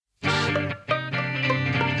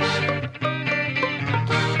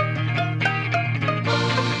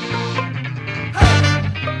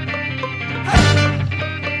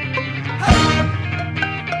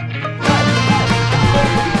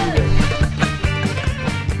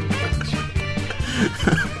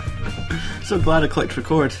so glad I clicked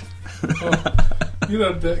record. Oh, you're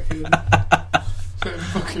a dickhead.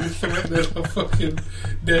 Fucking threatening a fucking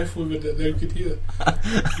deaf woman that now could hear.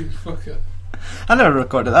 You fucker. I never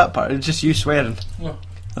recorded that part, it was just you swearing. Oh.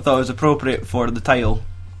 I thought it was appropriate for the title.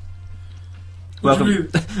 What do you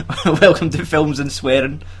Welcome, welcome to Films and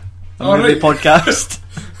Swearing, a Oh, movie right. podcast.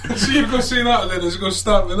 So you're going to say that and then it's going to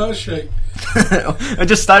start with that shit. It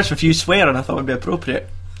just starts with you swearing, I thought it would be appropriate.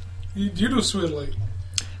 You don't swear like.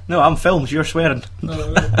 No, I'm Films, you're swearing.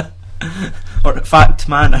 No, right. Or Fact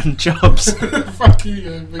Man and Jobs. Fuck you,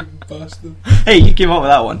 you big bastard. Hey, you came up with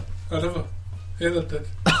that one. I never. Heather did.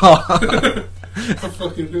 Oh. I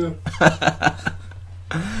fucking knew.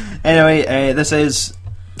 Anyway, this is...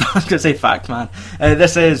 I was going to say Fact Man.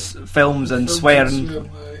 This is Films and Swearing,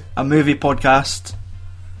 Aye. a movie podcast.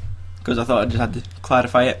 Because I thought I just had to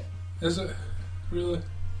clarify it. Is it? Really?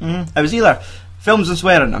 It was either Films and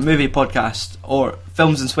Swearing, a movie podcast, or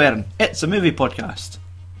Films and Swearing, it's a movie podcast.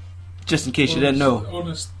 Just in case you didn't know.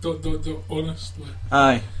 Honestly.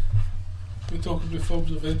 Aye. We're talking about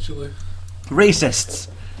films eventually. Racists.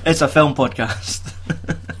 It's a film podcast.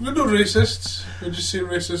 We're not racists. We just say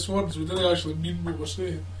racist words. We don't actually mean what we're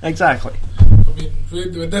saying. Exactly. I mean,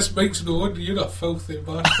 when this mic's going, you're a filthy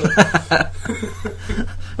bastard.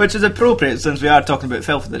 Which is appropriate since we are talking about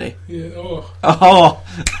filth today. Yeah, oh, Oh!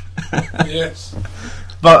 yes.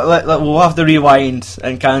 But we'll have to rewind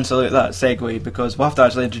and cancel out that segue because we'll have to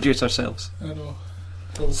actually introduce ourselves. I know.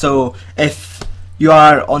 Oh. So, if you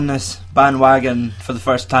are on this bandwagon for the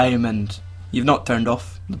first time and you've not turned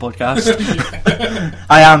off the podcast,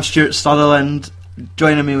 I am Stuart Sutherland.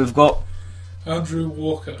 Joining me, we've got... Andrew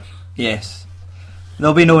Walker. Yes.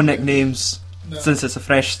 There'll be no nicknames Nah. since it's a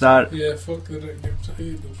fresh start. Yeah, fuck the nicknames. I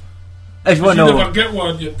hate them. If you want You to know... never get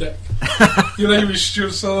one, you dick. Your name is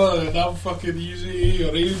Stuart Sutherland and I'm fucking Easy A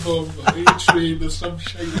or A-Bomb or A-Train or some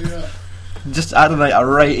shit like that. Just acting like a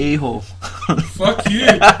right a-hole. Fuck you.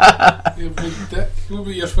 You big dick. What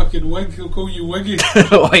about your fucking wig? He'll call you Wiggy.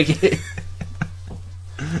 Like-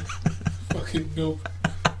 Fucking no.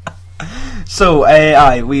 So,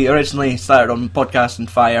 aye, we originally started on Podcast and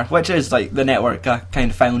Fire, which is like the network I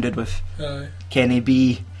kind of founded with Aye. Kenny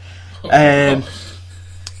B. Kenny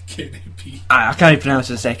P. I can't even pronounce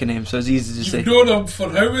his second name, so it's easy to You've say. known him for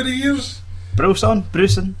how many years? Bruson?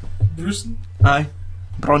 Bruceson? Aye.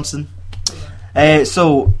 Bronson.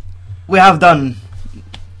 So, we have done...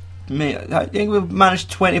 I think we've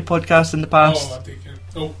managed 20 podcasts in the past. Oh, I take it.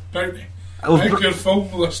 Oh, bounty. Oh, I think your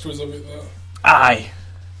film list was about that. Aye.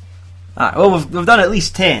 Well, we've done at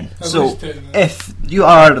least 10. At So, least 10, if you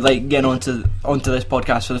are like getting onto this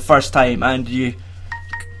podcast for the first time and you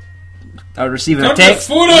are receiving Turn a text,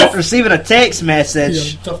 your phone off! receiving a text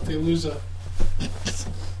message, You dirty loser.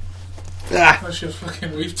 ah, That's your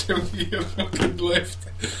fucking wife telling you you're fucking left.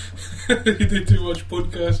 You do too much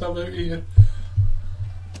podcast, I'm out of here.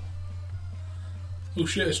 Oh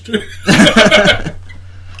shit, it's true.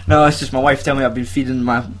 no, it's just my wife telling me I've been feeding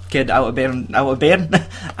my kid out of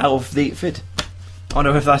date food. I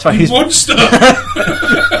wonder if that's why he's. Monster!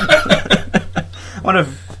 I wonder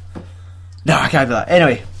if. No, I can't do that.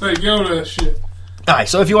 Anyway. Right, get on with this shit. Aye,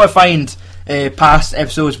 so if you want to find past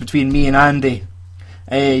episodes between me and Andy,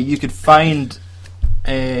 you could find.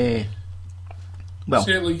 Well,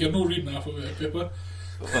 Say it like you're not reading alphabet paper.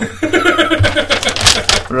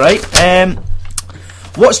 right.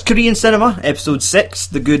 Watched Korean cinema, episode 6,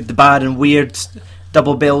 The Good, the Bad and Weird,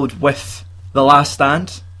 double billed with The Last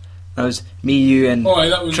Stand. That was me, you and Oh, aye,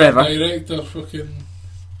 that was Trevor. the director fucking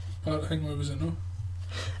part thing, where was it, no?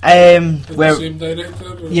 With where the same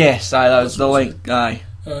director? Or? yes, aye, that was the That's link. Aye,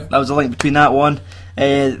 Aye. that was the link between that one.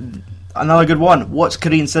 Another good one. Watched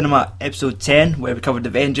Korean cinema, episode 10, where we covered the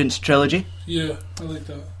Vengeance trilogy. Yeah, I like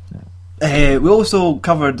that. We also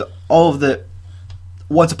covered all of the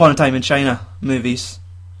Once Upon a Time in China movies.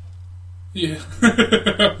 Yeah.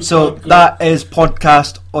 So that is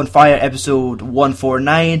Podcast on Fire episode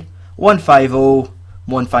 149, 150,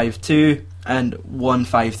 152 and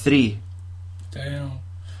 153. Damn.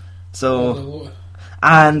 So,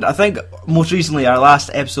 and I think most recently our last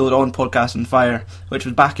episode on Podcast on Fire, which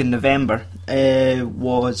was back in November,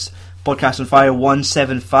 was Podcast on Fire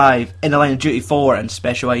 175, In the Line of Duty 4 and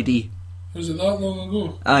Special ID. Was it that long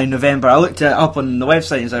ago? Aye, November. I looked it up on the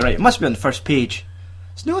website and was like, right, it must be on the first page.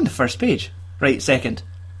 It's not on the first page. Right, second.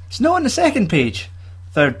 It's not on the second page.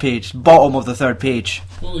 Third page. Bottom of the third page.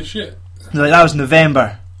 Holy shit. Like, that was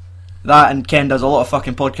November. That and Ken does a lot of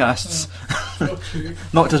fucking podcasts. Fuck's sake.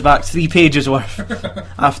 Knocked us back 3 pages worth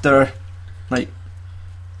after, like,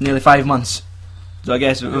 nearly 5 months. So I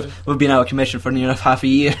guess we've been out of commission for near enough half a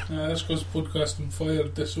year. That's because Podcast on Fire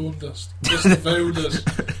disowned us. Disavowed us.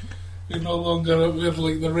 We're no longer we're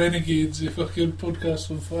like the renegades, the fucking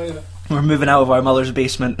podcast on fire. We're moving out of our mother's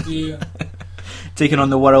basement. Yeah. Taking on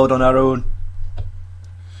the world on our own.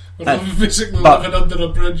 We're basically living under a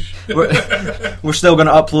bridge. We're still going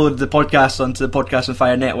to upload the podcast onto the Podcast on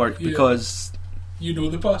Fire network because... You know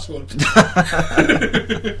the password.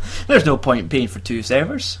 There's no point in paying for 2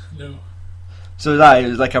 servers. No. So that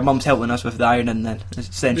is like our mum's helping us with the ironing then,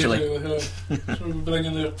 essentially. So we're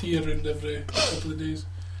bringing their tea around every couple of days.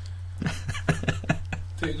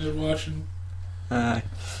 Taking their washing.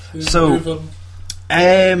 So,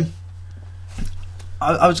 I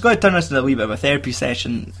was going to turn this into a wee bit of a therapy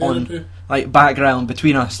session on like background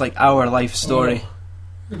between us, like our life story.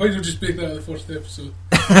 Why don't you just make that the first episode?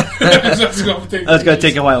 That's going to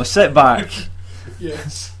take a while. Sit back.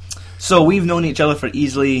 Yes. So we've known each other for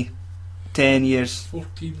easily 10 years.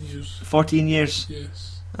 14 years. 14 years?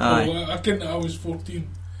 Yes. Aye. Oh, I was 14.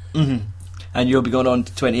 Mm-hmm. And you'll be going on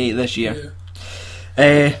to 28 this year.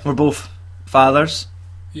 Yeah. We're both fathers.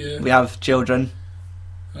 Yeah. We have children.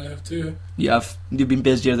 I have too. You've been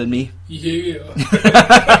busier than me. Yeah.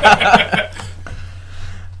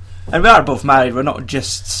 And we are both married, we're not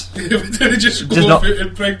just... we don't just go off out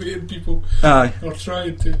impregnating people. Aye. Or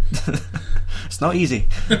trying to. It's not easy.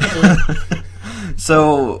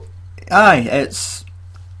 So, I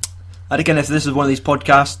reckon if this is one of these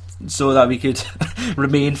podcasts so that we could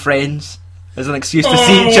remain friends as an excuse to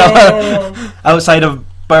see each other outside of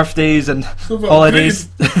birthdays and holidays.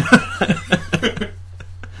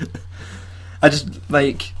 I just,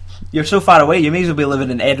 like, you're so far away, you may as well be living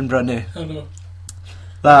in Edinburgh now. I know.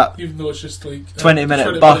 That even though it's just like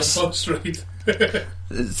 20-minute bus ride.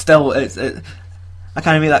 It's still, I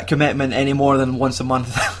can't make that commitment any more than once a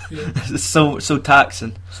month. Yeah. It's so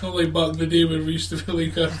taxing. It's not like back in the day when we used to be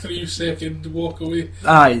like a 3-second walk away.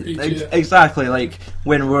 Aye, exactly. Like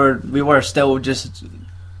when we were still just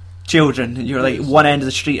children. You were like one end of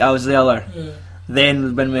the street, I was the other. Yeah.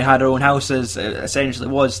 Then when we had our own houses, it essentially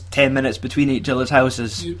was 10 minutes between each other's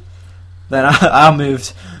houses. Yep. Then I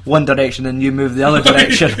moved one direction and you moved the other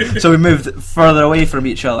direction. So we moved further away from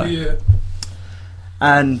each other. Yeah.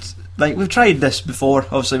 And like we've tried this before.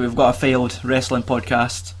 Obviously we've got a failed wrestling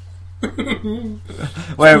podcast.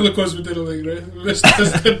 Where because we didn't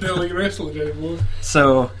like wrestling anymore.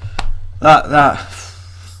 So that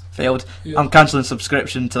failed. Yeah. I'm cancelling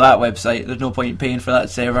subscription to that website. There's no point in paying for that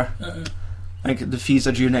server. I think the fees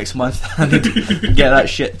are due next month. I need to get that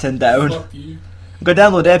shit tinned down. Fuck you. I'm going to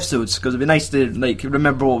download episodes because it'd be nice to like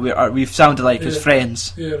remember what we've sounded like as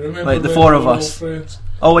friends. Yeah, remember like the 4 of us. Friends.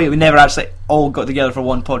 Oh wait, we never actually all got together for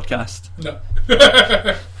one podcast. No.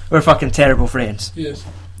 We're fucking terrible friends. Yes.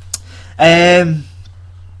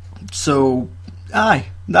 So,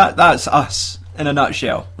 that's us in a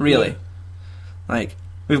nutshell, really. Yeah. Like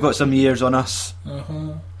we've got some years on us.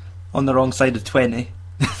 On the wrong side of 20.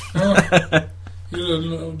 You're a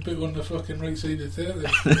little bit on the fucking right side of 30.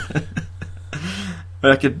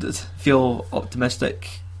 But I could feel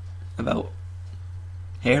optimistic about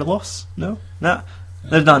hair loss. No, nah.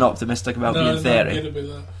 There's nothing optimistic about being 30. About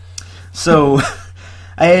that. So,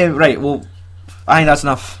 right. Well, I think that's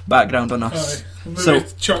enough background on us. Aye. So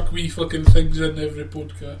chuck wee fucking things in every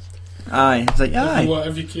podcast. Aye, it's like aye.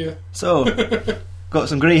 Whatever you care. So, got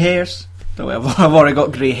some grey hairs. No, I've already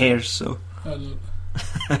got grey hairs. So I don't.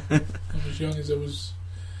 I'm as young as I was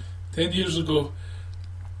 10 years ago.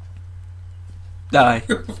 Aye.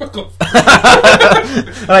 Fuck off.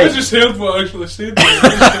 Right. I just heard what I actually said.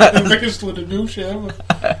 The biggest load of bullshit ever.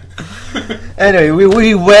 Anyway,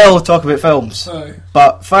 we will talk about films. Aye.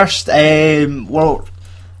 But first, well,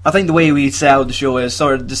 I think the way we set out the show is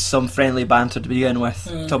sort of just some friendly banter to begin with.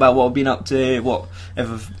 Talk about what we've been up to, what if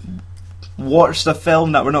we've watched a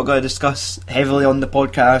film that we're not going to discuss heavily on the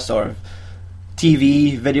podcast, or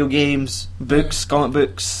TV, video games, books, comic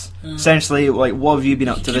books. Essentially, like, what have you been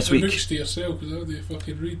up to this week? Keep the books to yourself, because that's what you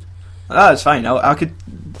fucking read. That's fine. I could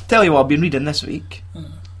tell you what I've been reading this week.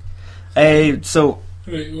 So,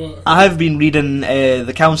 right, what? I have been reading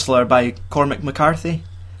The Counselor by Cormac McCarthy.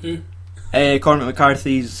 Who? Cormac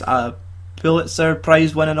McCarthy's a Pulitzer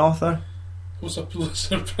Prize winning author. What's a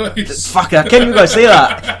Pulitzer Prize? Fuck it, I can't even go to say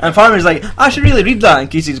that. And part of me is like, I should really read that in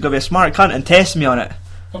case he's going to be a smart cunt and test me on it.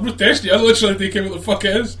 I'm not testing you, I literally think what the fuck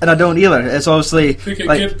it is. And I don't either. It's obviously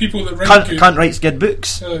like people that write cunt writes good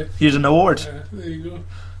books. Here's an award. There you go.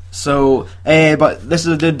 So, but this is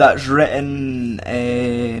a dude that's written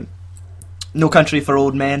No Country for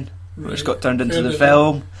Old Men, which got turned into the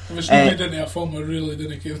film. If it's not made into a film, I really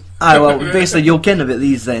didn't care. Well, basically you'll ken about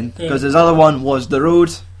these then, because his other one was The Road,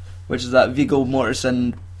 which is that Viggo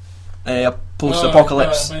Mortensen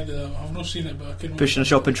post-apocalypse. I've not seen it, but I can pushing a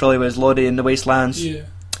shopping trolley with his lorry in the wastelands. Yeah.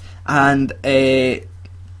 And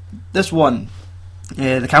this one,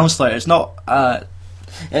 The Counsellor, it's not...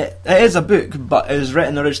 it is a book, but it was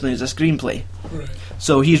written originally as a screenplay. Right.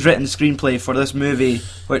 So he's written the screenplay for this movie,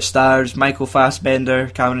 which stars Michael Fassbender,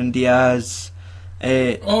 Cameron Diaz,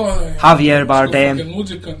 Javier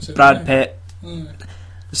Bardem, Brad Pitt.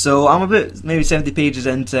 So I'm about maybe 70 pages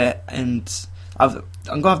into it, and I'm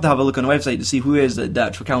going to have a look on the website to see who is the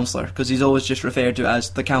actual counsellor, because he's always just referred to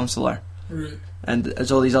as the counsellor. Right. And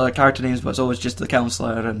there's all these other character names, but it's always just the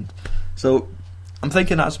counsellor. And so I'm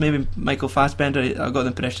thinking that's maybe Michael Fassbender. I got the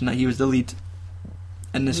impression that he was the lead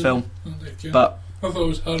in this film. But I thought it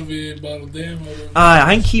was Harvey Bardem. I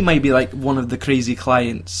think he might be like one of the crazy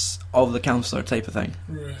clients of the counsellor type of thing.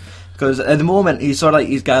 Right. Because at the moment he's sort of like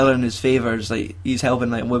he's gathering his favours, like he's helping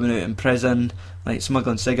like women out in prison, like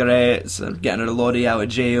smuggling cigarettes, or getting her lorry out of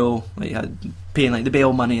jail, like paying like the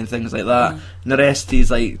bail money and things like that. And the rest he's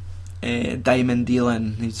like diamond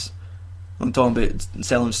dealing. I'm talking about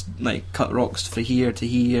selling like cut rocks from here to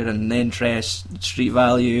here and interest, street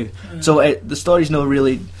value. So the story's not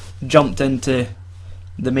really jumped into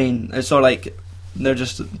the main. It's sort of like they're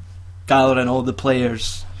just gathering all the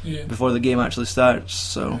players before the game actually starts.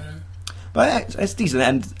 So. But it's decent,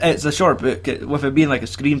 and it's a short book. With it being like a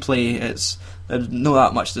screenplay, there's not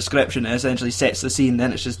that much description. It essentially sets the scene,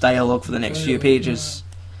 then it's just dialogue for the next few pages.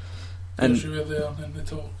 And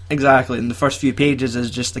exactly, and the first few pages is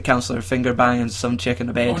just the counsellor finger banging some chick in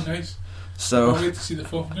the bed. Oh, nice. So I'll wait to see the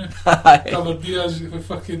film now. Cameron Diaz with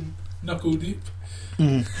fucking knuckle deep.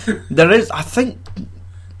 There is, I think,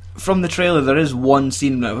 from the trailer, there is one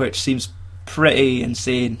scene which seems pretty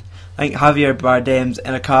insane. I think Javier Bardem's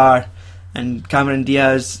in a car, and Cameron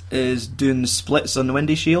Diaz is doing the splits on the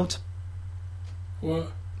windy shield. What?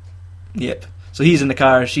 Yep. So he's in the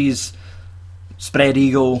car, she's spread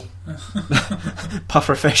eagle,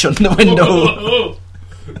 puffer fish on the window.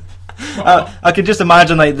 I could just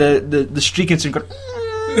imagine like the streaking scene going.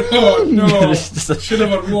 Oh no! Should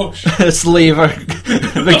have washed. Slaver.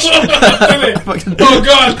 Oh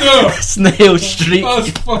god, no! Snail streak.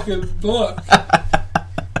 That's fucking black.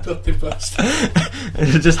 Dirty bastard.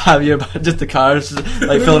 Just have just the cars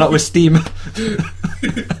like filling up with steam.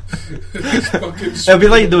 It'll be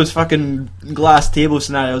like those fucking glass table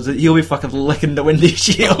scenarios that he'll be fucking licking the windy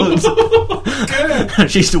shields.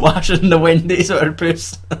 She's washing the windies with her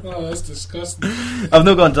puss. Oh, that's disgusting. I've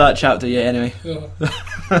not gone to that chapter yet anyway. Oh.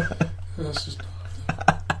 That's just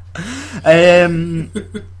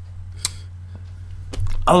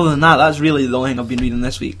other than that, that's really the only thing I've been reading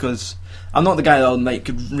this week, because I'm not the guy that'll like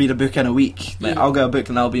read a book in a week. Like, I'll get a book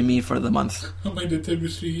and that'll be me for the month. I mind it took me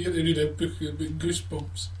 3 years to read a book about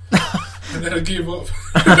Goosebumps, and then I gave up.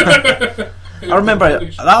 I remember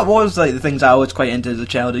that was like the things I was quite into as a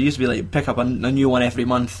child. It used to be like pick up a new one every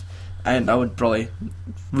month, and I would probably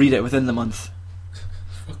read it within the month.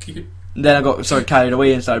 Fuck you. Then I got sort of carried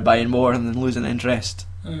away and started buying more and then losing interest.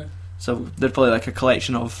 So there's probably like a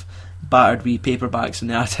collection of battered wee paperbacks in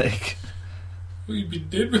the attic. What have you been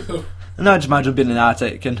doing with them? And I just imagine being in the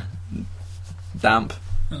attic and damp.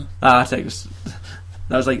 The attic was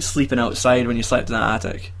like sleeping outside when you slept in the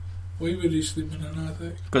attic. Why were you sleeping in an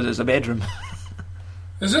attic? Because it's a bedroom.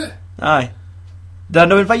 Is it? Aye. Did I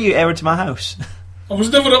not invite you ever to my house? I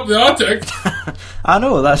was never up the attic. I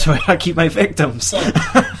know, that's where I keep my victims.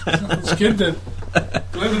 I was kidding.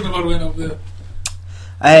 Glenn never went up there.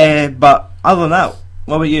 But other than that,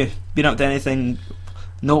 what about you? Been up to anything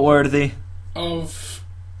noteworthy? I've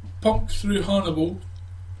pumped through Hannibal.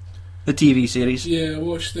 The TV series? Yeah, I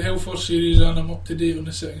watched the Hellfire series and I'm up to date on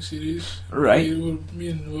the second series. Right. Me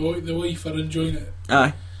and the wife are enjoying it.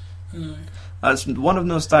 Aye. That's one of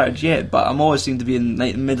not started yet, but I'm always seem to be in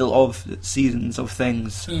like the middle of seasons of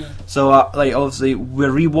things. So like obviously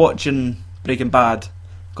we're rewatching Breaking Bad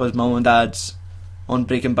because Mum and Dad's on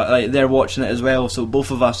Breaking Bad. Like they're watching it as well, so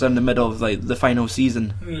both of us are in the middle of like the final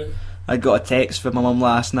season. Right. I got a text from my mum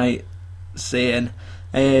last night saying,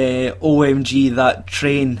 "OMG, that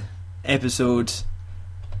train episode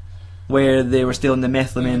where they were still in the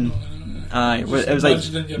methylamine." Aye, it was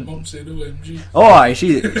like. Your mum said OMG. Oh, aye,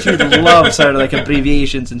 she loves her like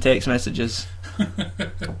abbreviations and text messages.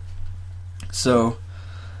 So,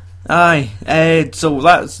 aye, so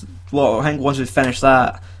that's what I think. Once we finish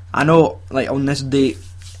that, I know, like on this date,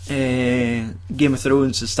 Game of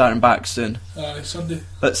Thrones is starting back soon. Aye, Sunday.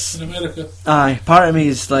 But in America. Aye, part of me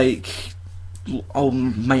is like, I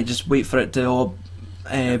might just wait for it to all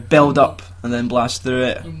build up and then blast through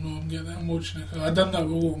it. I'm watching it. I done that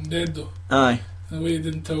with Walking Dead though. Aye. I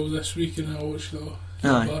waited until this week and I watched it all.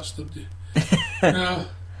 Aye. Bastard. Yeah, that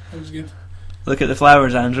was good. Look at the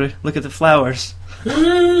flowers, Andrew. Look at the flowers.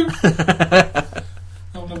 I'll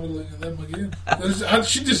never never looking at them again.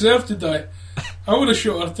 She deserved to die. I would have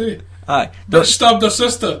shot her too. Aye. But stabbed her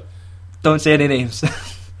sister. Don't say any names.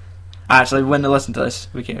 Actually, when they listen to this,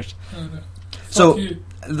 who cares? I know. So, Fuck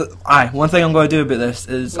you. one thing I'm going to do about this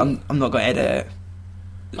is I'm not going to edit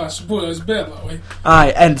it. I suppose it's better that way.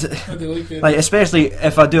 Aye, and I do like it. like especially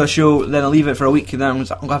if I do a show, then I'll leave it for a week, and then I'm going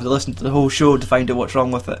to have to listen to the whole show to find out what's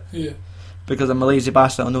wrong with it. Yeah. Because I'm a lazy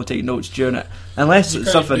bastard, I'll not take notes during it. Unless You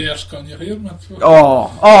it's can't something... bear scan your hair, man.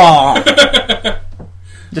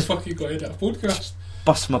 Just fuck you got to edit a podcast.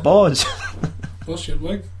 bust my balls. Plus your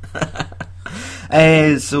wig.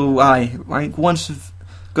 So aye, like once,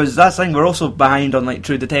 because that's the thing, we're also behind on like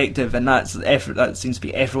True Detective, and that seems to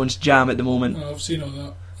be everyone's jam at the moment. Oh, I've seen all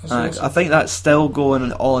that. That's I awesome. think that's still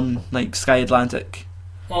going on like Sky Atlantic.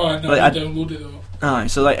 Oh, I know. like, I I- downloaded it all. Aye,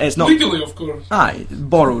 so like it's not Legally, of course. aye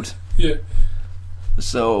borrowed. Yeah.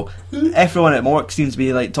 So everyone at work seems to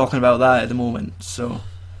be like talking about that at the moment. So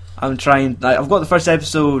I'm trying. Like, I've got the first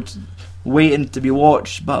episode waiting to be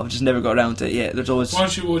watched, but I've just never got around to it yet. There's always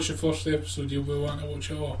Once you watch the first episode, you'll be wanting to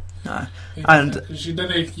watch it all. aye. Yeah, And- because you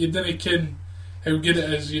didn't ken how good it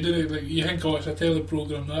is. You didn't like. You think, oh, it's a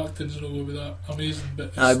teleprogram. The acting's not over that amazing,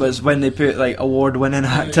 but But it's when they put like award-winning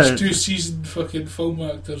actors. It's 2 seasoned fucking film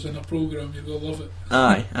actors in a program. You're gonna love it.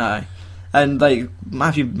 Aye. And like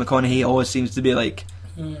Matthew McConaughey always seems to be like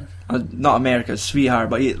not America's sweetheart,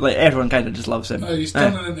 but like everyone kind of just loves him. He's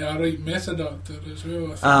turning into a right method actor as well. I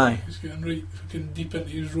think. Aye. He's getting right fucking deep into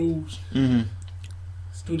his roles. Mhm.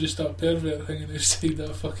 It's not just that pervert hanging outside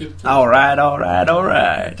that fucking. All right.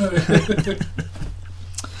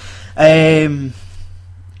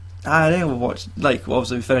 I think we'll watch, like,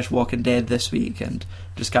 obviously we finished Walking Dead this week and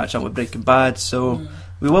just catch up with Breaking Bad, so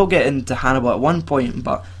we will get into Hannibal at one point,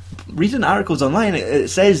 but reading articles online, it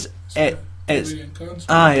says it's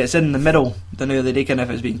in the middle, don't know they reckon if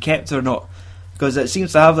it's being kept or not, because it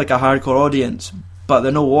seems to have like a hardcore audience, but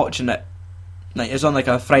they're not watching it. Like, it's on like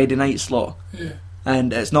a Friday night slot. Yeah.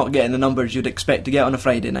 And it's not getting the numbers you'd expect to get on a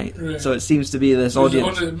Friday night. Right. So it seems to be this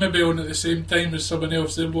audience. Maybe on at the same time as someone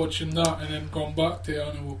else, they're watching that and then gone back to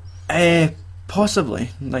Hannibal.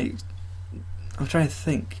 Possibly. Like, I'm trying to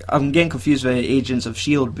think. I'm getting confused with Agents of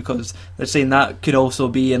S.H.I.E.L.D. because they're saying that could also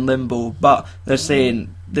be in limbo, but they're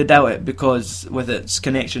saying they doubt it because with its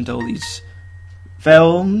connection to all these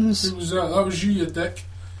films. Who was that? That was you dick.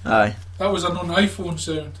 Aye. That was an on iPhone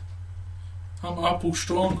sound. I'm Apple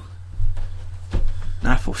strong.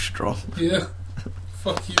 Apple straw. Yeah.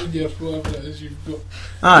 Fuck you and your whatever it is you've got.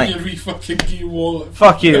 Aye. Your wee fucking key wallet.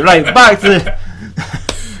 Fuck you. Right, back to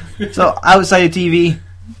the... So, outside of TV,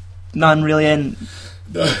 none really in...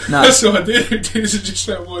 No. Nah. That's what I did. I just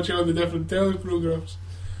started watching all the different teleprograms.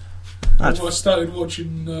 I started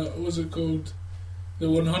watching, what was it called? The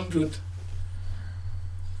 100.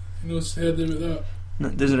 You know what's heard about that? No,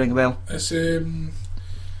 doesn't ring a bell. It's, there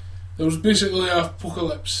was basically an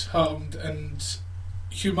apocalypse happened and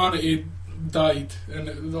humanity died, and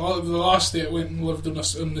the last day it went and lived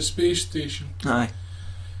on the space station. Aye.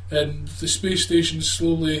 And the space station's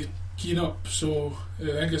slowly keying up, so I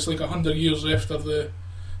think it's like 100 years after the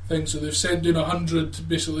thing, so they've sent down 100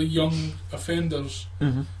 basically young offenders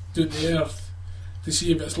Mm-hmm. down to Earth to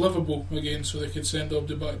see if it's livable again, so they could send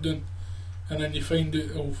everybody back down. And then you find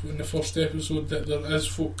out in the first episode that there is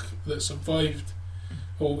folk that survived.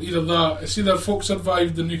 Well, it's either folk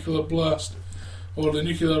survived the nuclear blast, or the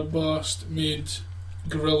nuclear blast made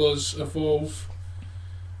gorillas evolve,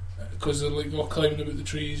 because they're like all climbing about the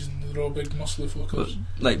trees and they're all big muscly fuckers.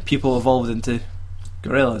 Like, people evolved into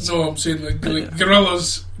gorillas. No, I'm saying like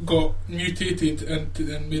gorillas got mutated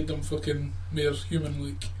and made them fucking more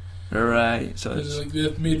human-like. Right, so it's... Like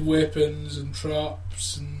they've made weapons and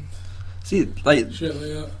traps and See, like, shit like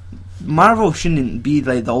that. Marvel shouldn't be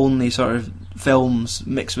like the only sort of films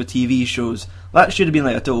mixed with TV shows. That should have been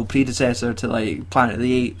like a total predecessor to like Planet of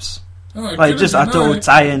the Apes. Like just a total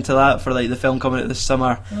tie-in to that for like the film coming out this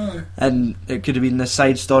summer. Aye. And it could have been the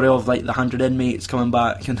side story of like the 100 inmates coming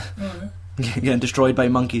back and getting destroyed by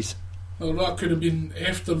monkeys. Well, that could have been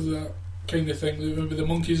after that kind of thing. Maybe the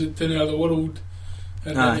monkeys had taken over the world,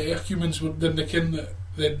 and then the humans didn't ken that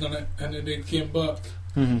they'd done it, and then they came back.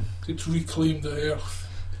 Mm-hmm. They'd reclaimed the earth.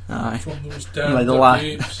 Aye. From those damn like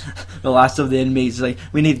apes. The last of the inmates is like,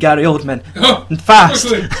 we need Gary Oldman. Oh, and fast!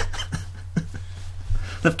 quickly.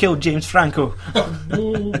 They've killed James Franco. Oh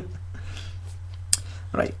no.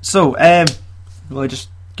 Right, so, we'll just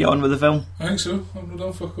get on with the film. I think so. I'm not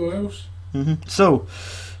done fuck all else. Mm-hmm. So,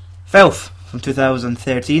 Filth from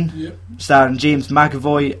 2013, Yep. starring James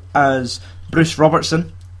McAvoy as Bruce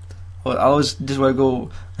Robertson. I always just want to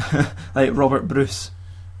go like Robert Bruce.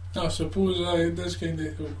 I suppose it does kind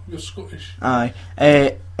of. Oh, you're Scottish. Aye.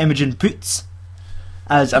 Imogen Poots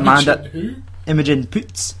as Amanda. Who? Imogen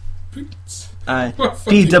Poots. Poots. Aye. What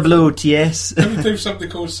fucking- PWOTS. Every time somebody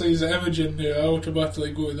calls size Imogen, I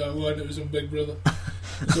automatically go to that one. It was on Big Brother.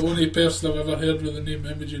 It's the only person I've ever heard with the name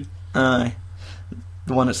Imogen. Aye.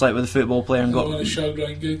 The one that's like with the football player and The one got that shagged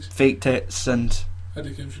Ryan Giggs. fake tits, and I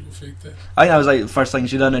think she got fake there. I think that was like the first thing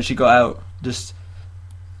she done, and she got out. Just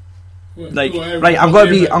What, like, go out, right, I'm go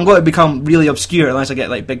going out. to become really obscure unless I get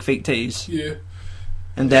like big fake titties, Yeah.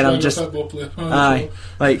 and then I'm Shag a just football player. Oh, aye.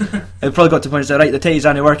 Like it probably got to the point that right, the titties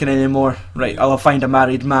aren't working anymore. Right, I'll find a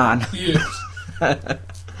married man. Yes.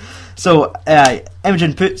 So,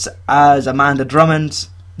 Imogen Poots as Amanda Drummond,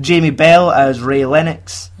 Jamie Bell as Ray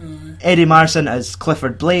Lennox, Aye. Eddie Marson as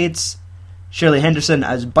Clifford Blades, Shirley Henderson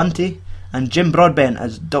as Bunty, and Jim Broadbent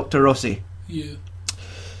as Dr. Rossi. Yeah.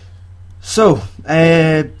 So,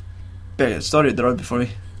 better get the story out the road before we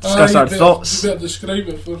discuss our thoughts. You better describe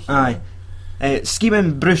it first. Aye.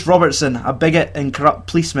 Scheming Bruce Robertson, a bigot and corrupt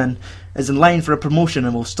policeman, is in line for a promotion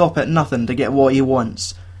and will stop at nothing to get what he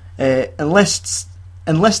wants.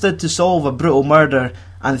 Enlisted to solve a brutal murder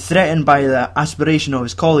and threatened by the aspiration of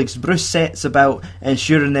his colleagues, Bruce sets about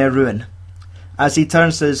ensuring their ruin. As he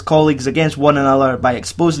turns his colleagues against one another by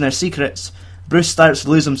exposing their secrets, Bruce starts to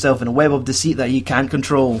lose himself in a web of deceit that he can't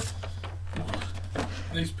control.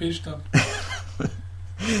 Nice page turn.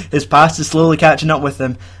 His past is slowly catching up with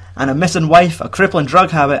him, and a missing wife, a crippling drug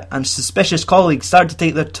habit, and suspicious colleagues start to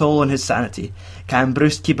take their toll on his sanity. Can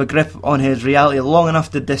Bruce keep a grip on his reality long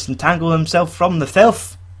enough to disentangle himself from the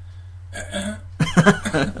filth?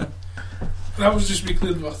 That was just me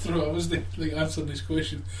clearing my throat. I wasn't like answering this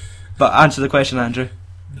question. But answer the question, Andrew.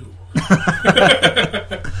 No.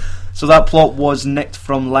 So that plot was nicked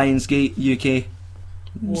from Lionsgate UK.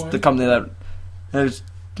 It's Why? the company that it was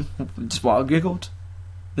just what I googled.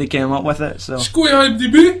 They came up with it. So Square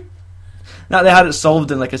IMDb? now they had it solved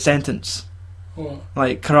in like a sentence. What?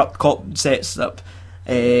 Like corrupt cop sets up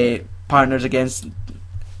partners against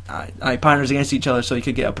each other so he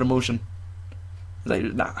could get a promotion. Like,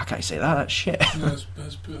 nah, I can't say that. That's shit.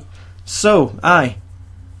 That's poor. So, aye.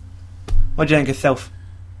 What do you think of filth?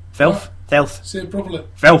 Filth? What? Filth. Say it properly.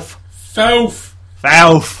 Filth. Filth.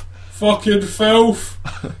 Filth. Fucking filth.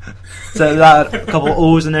 So that a couple of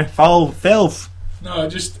O's in there. Filth. No,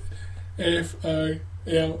 just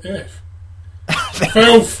F-I-L-F.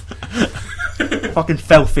 Filth. Fucking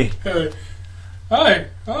filthy. Aye,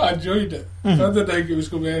 I enjoyed it. Mhm. I didn't think it was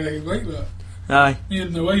going to be anything like that. Aye. Me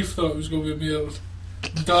and the wife thought it was going to be more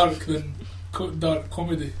dark than dark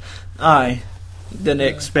comedy. Aye. Didn't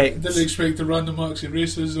expect. Didn't expect the random acts of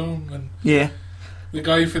racism and Yeah. the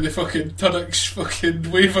guy for the fucking Tunnocks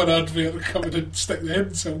fucking waiver advert coming and stick the head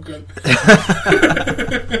in some gun.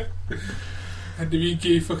 And the wee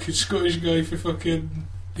gay fucking Scottish guy for fucking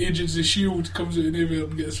Agents of S.H.I.E.L.D. comes out of nowhere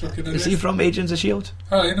and gets fucking Is arrested. he from Agents of S.H.I.E.L.D.?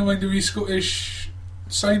 You know, the wee Scottish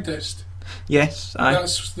scientist. Yes. Aye.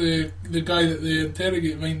 That's the guy that they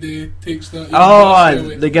interrogate when they takes that. Oh, aye.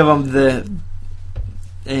 They give him the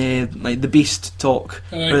like the beast talk,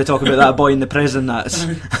 Aye. where they talk about that boy in the prison. That's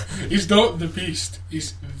He's not the beast.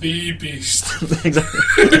 He's the beast. exactly.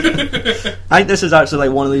 I think this is actually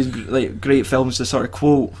like one of these like great films to sort of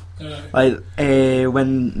quote. Like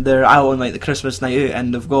when they're out on like the Christmas night out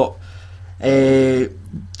and they've got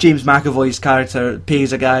James McAvoy's character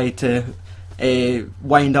pays a guy to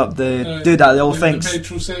wind up the dude that they all think. The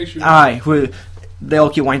metrosexual. Aye, who they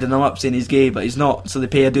all keep winding him up saying he's gay, but he's not. So they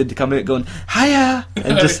pay a dude to come out going hiya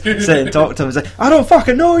and just sit and talk to him. He's like, I don't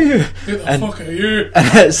fucking know you. Who the and- fuck are you? And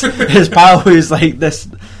it's his pal who's like this,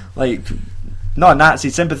 like not a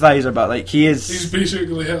Nazi sympathiser, but like he is. He's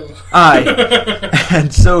basically Hitler. Aye,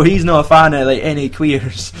 and so he's not a fan of like any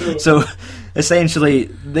queers. No. So essentially,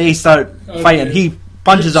 they start Okay. fighting. He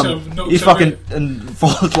punches Knocks him. him He out. fucking and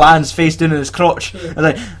falls, lands face down in his crotch. Yeah. And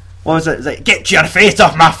like, what was it? It's like, get your face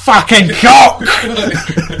off my fucking cock!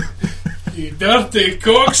 You dirty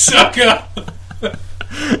cocksucker.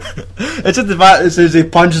 It's just the fact that as soon as he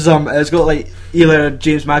punches him, it's got like either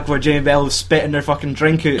James McAvoy or Jamie Bell spitting their fucking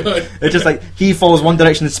drink out. It's just like he falls one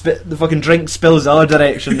direction and the fucking drink spills the other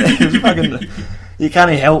direction. It's fucking, you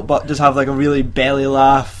can't help but just have like a really belly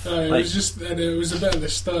laugh. It Like, was just, and it was a bit of the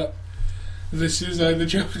start. This is the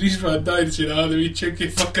Japanese man died and said, the wee chunky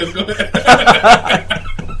fucker got it.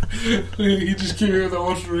 He just came out with the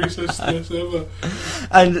worst racistness ever.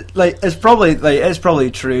 and like it's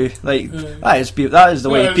probably true. Like that is the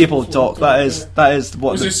way That is people before talk. That is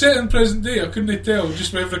what. Was the- it set in present day? I couldn't tell.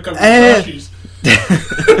 Just with every couple of Eh. moustaches.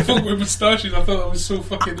 Fuck with moustaches. I thought that was so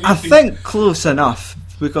fucking 80s. I think close enough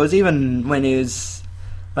because even when he was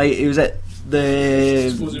at I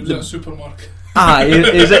suppose it was at a supermarket.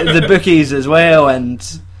 It was at the bookies as well,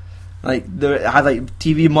 and like they had like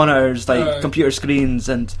TV monitors, like computer screens,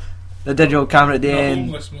 and the digital camera at the end.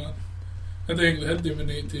 Homeless, man. I think they had them in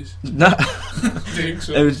the 80s. No, I think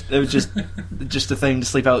so. it was just a thing to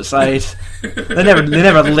sleep outside. they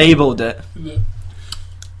never labelled it. No.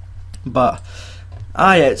 But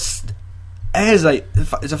it is like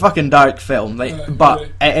it's a fucking dark film, like, but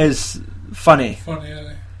it is funny. Funny,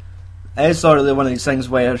 aye. It is sort of one of these things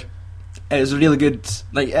where it's really good.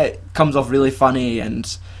 Like it comes off really funny, and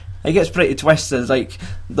it gets pretty twisted. Like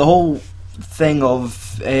the whole thing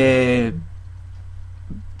of I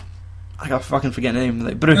gotta fucking forget the name.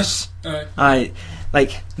 Like Bruce, aye,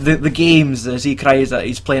 like the games as he cries that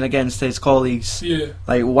he's playing against his colleagues. Yeah.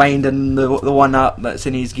 Like winding the one up that's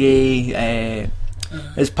in his gay.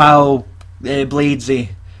 His pal Bladesy.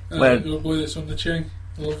 The boy that's on the ching.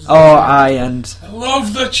 And I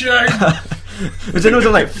love the ching. Was it no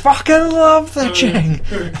like fucking love the ching?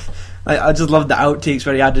 I just loved the outtakes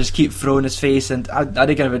where he had to just keep throwing his face, and I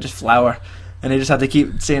did kind of just flour, and he just had to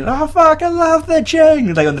keep saying, "Oh, fucking love the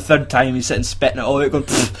ching." Like on the third time, he's sitting spitting it all out, going.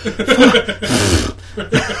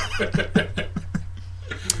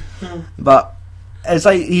 But it's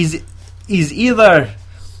like he's either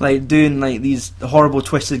like doing like these horrible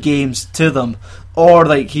twisted games to them, or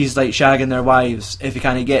like he's like shagging their wives if he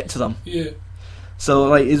can't get to them. Yeah. So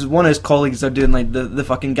like one of his colleagues are doing like the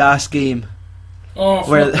fucking gas game. Oh,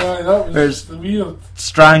 where that was weird.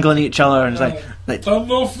 Strangling each other, and it's like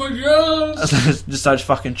turn off the gas. Just starts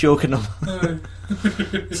fucking choking them.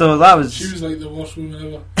 So that was. She was like the worst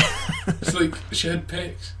woman ever. It's like she had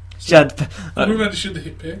pecs. She had. Women should have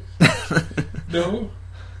hit pecs. No.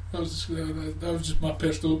 That was just my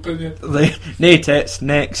personal opinion. Like, nay tits,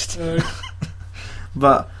 next.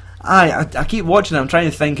 But I keep watching it. I'm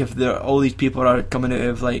trying to think if all these people are coming out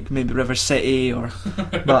of like maybe River City or,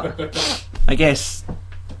 but I guess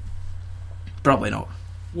probably not.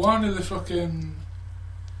 One of the fucking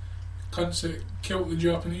cunts that killed the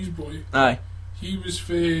Japanese boy. Aye. He was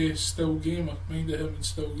for Still Gamer. Mind of him in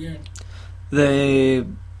Still Game. The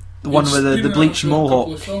one with the bleach mohawk. A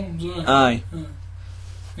couple of films, aye. I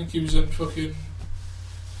think he was in fucking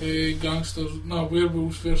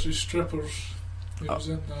Werewolves versus Strippers. He was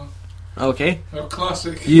in that. Okay. A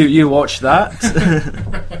classic. You watched that?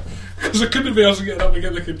 Because I couldn't be able to get up and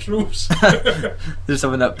get the controls. There's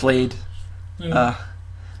something that played. Yeah.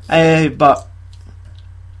 But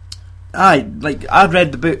I'd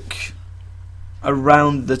read the book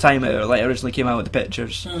around the time it like originally came out with the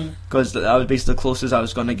pictures, because that was basically the closest I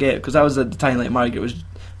was going to get, because that was at the time like Margaret was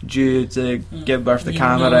due to give birth to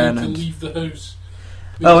Cameron and leave the house.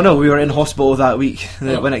 Oh no, we were in hospital that week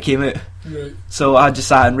when it came out. Right. So I just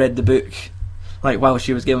sat and read the book like while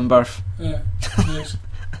she was giving birth. Nice.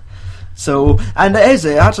 So, and it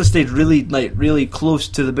actually stayed really close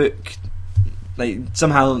to the book. Like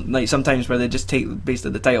somehow, like sometimes where they just take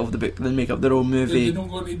basically the title of the book and then make up their own movie. They don't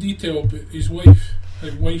go into detail about his wife,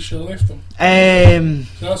 like why she left him.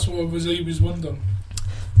 That's what I was wondering.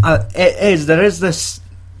 There is this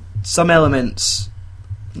some elements.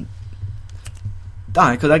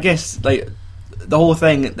 Because I guess like the whole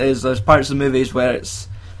thing is there's parts of the movies where it's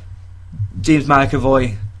James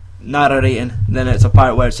McAvoy narrating, then it's a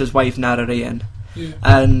part where it's his wife narrating,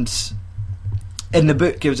 and in the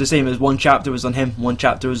book it was the same as one chapter was on him, one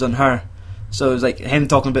chapter was on her. So it was like him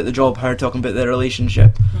talking about the job, her talking about their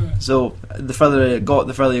relationship. So the further it got,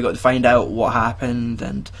 the further you got to find out what happened,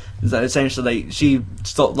 and that essentially like she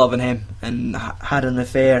stopped loving him and had an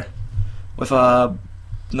affair with a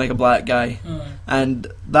black guy, and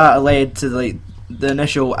that led to like the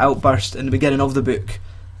initial outburst in the beginning of the book,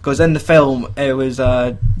 because in the film it was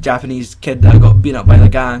a Japanese kid that got beaten up by the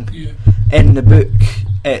gang. In the book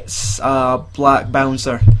it's a black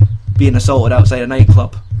bouncer being assaulted outside a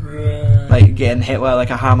nightclub, like getting hit with like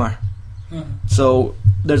a hammer. So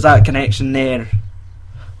there's that connection there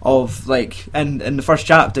of like in the first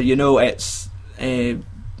chapter, you know, it's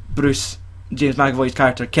Bruce, James McAvoy's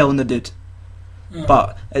character, killing the dude.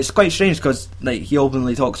 But it's quite strange because like he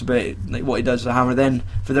openly talks about like what he does with the hammer. Then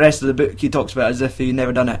for the rest of the book, he talks about it as if he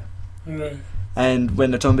never done it. And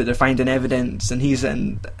when they're talking about they're finding evidence, and he's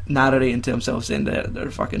narrating to himself saying that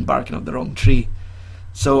they're fucking barking up the wrong tree.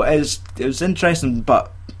 So it was interesting,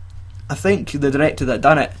 but I think the director that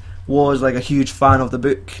done it was like a huge fan of the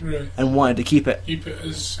book and wanted to keep it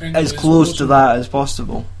as close to that as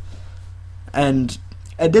possible. And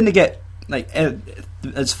it didn't get like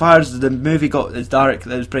as far as the movie got as dark,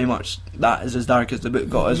 it was pretty much that is as dark as the book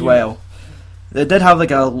got as well. They did have like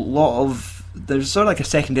a lot of, there's sort of like a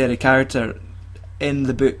secondary character in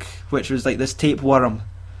the book, which was like this tapeworm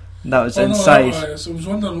that was No, inside. so I was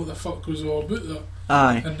wondering what the fuck was all about that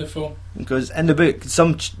Aye, in the film. because in the book,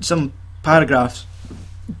 some paragraphs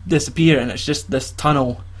disappear, and it's just this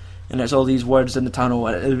tunnel, and it's all these words in the tunnel.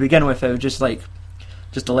 And to begin with, it was just like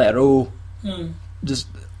just a letter O, just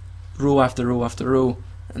row after row after row,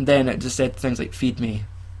 and then it just said things like "feed me,"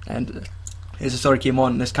 and as the story came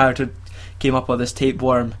on, this character came up with this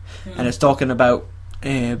tapeworm, and it's talking about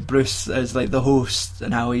Bruce as like the host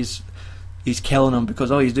and how he's killing him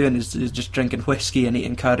because all he's doing is just drinking whiskey and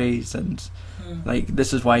eating curries, and like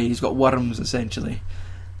this is why he's got worms essentially.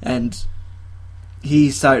 And he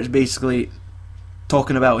starts basically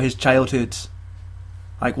talking about his childhood,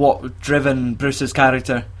 like what driven Bruce's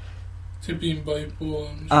character to being bipolar.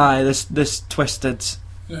 Aye, this twisted,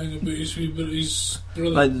 The thing about his brother.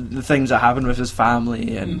 like the things that happened with his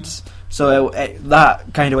family, and so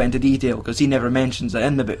that kind of went into detail because he never mentions it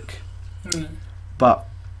in the book. Right. But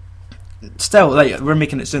still, like we're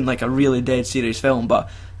making it sound like a really dead serious film, but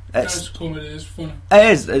It's comedy, it's funny.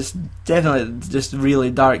 it's definitely just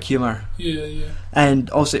really dark humour. Yeah. And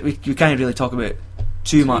also we can't really talk about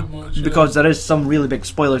too much because there is some really big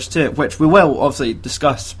spoilers to it, which we will obviously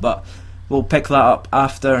discuss, but we'll pick that up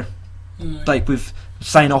after like we've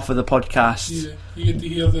sign off of the podcast. Yeah, you get to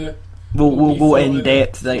hear the. We'll go in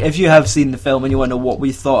depth. Like if you have seen the film and you want to know what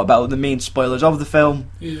we thought about the main spoilers of the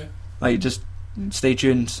film, like just stay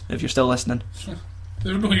tuned if you're still listening.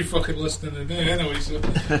 There's no you fucking listening to that anyway. So.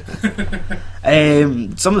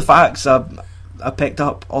 Some of the facts I picked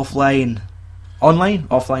up offline. Offline.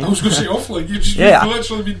 I was going to say offline. You've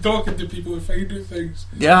literally been talking to people who find out things.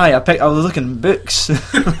 Yeah, I was looking in books.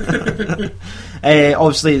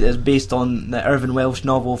 Obviously, it's based on the Irvin Welsh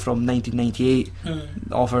novel from 1998.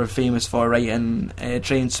 Author famous for writing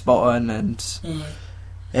Trainspotting, and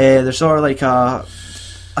there's sort of like a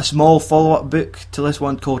small follow-up book to this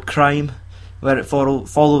one called Crime, where it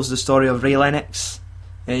follows the story of Ray Lennox,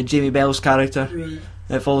 Jamie Bell's character. Right.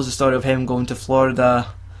 It follows the story of him going to Florida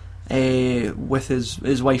with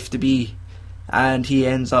his wife to be, and he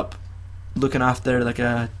ends up looking after like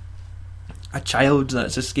a child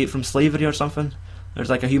that's escaped from slavery or something. There's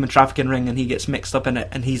like a human trafficking ring, and he gets mixed up in it,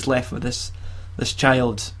 and he's left with this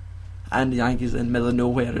child, and I think he's in the middle of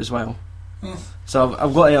nowhere as well. So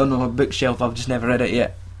I've got it on my bookshelf. I've just never read it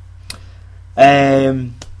yet.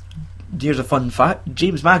 Here's a fun fact: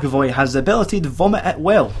 James McAvoy has the ability to vomit at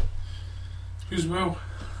will. Who's Will?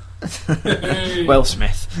 Will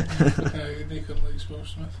Smith. Nathan likes Will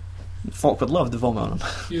Smith. Folk would love to vomit on him.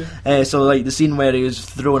 Yeah. So like the scene where he was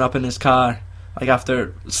thrown up in his car, like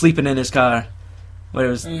after sleeping in his car, where it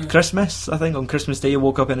was Christmas, I think on Christmas Day he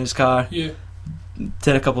woke up in his car,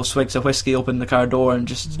 took a couple of swigs of whiskey, opened the car door and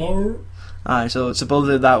just... so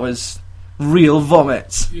supposedly that was real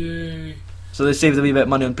vomit. Yay. So they saved a wee bit of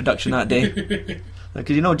money on production that day.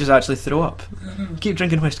 Because just actually throw up. Keep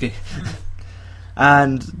drinking whiskey.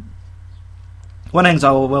 And one thing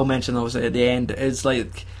I will mention obviously at the end is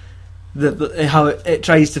like how it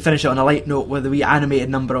tries to finish it on a light note with the wee animated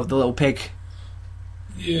number of the little pig.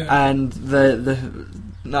 Yeah. And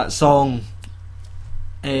that song.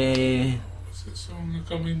 What's that song? I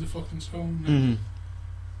can't remember the fucking song.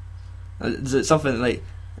 Is it something like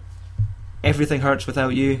everything hurts without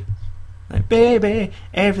you? Like baby,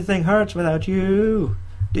 everything hurts without you.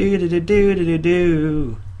 Do do do do do do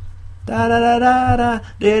do. Da da da da da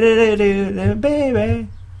do do do do baby.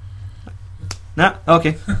 Nah,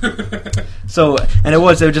 okay. So, and it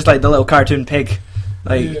was just like the little cartoon pig,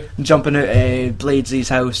 like jumping out of Bladesy's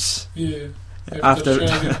house. Yeah. After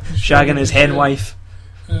shagging his hen wife.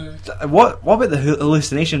 What about the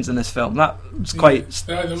hallucinations in this film? That was quite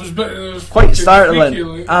that was quite startling. Freaky,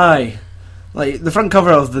 like. Aye, like the front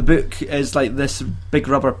cover of the book is like this big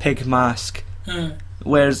rubber pig mask,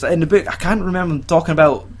 whereas in the book I can't remember them talking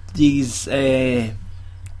about these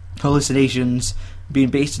hallucinations being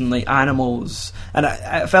based on like animals, and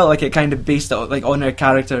I felt like it kind of based it like on their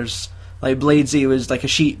characters. Like Bladesy was like a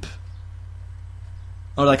sheep,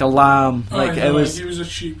 or like a lamb. Like it was. He was a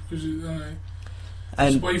sheep because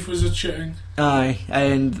and his wife was a chicken. Aye,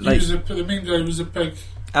 and like the main guy was a pig.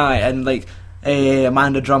 Aye, and like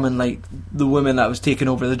Amanda Drummond, like the woman that was taking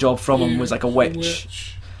over the job from him, was like a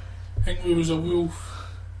witch. Hingley was a wolf.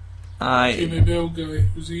 Aye. Jamie Bell guy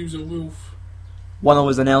he was a wolf. One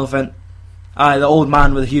was an elephant. Aye, the old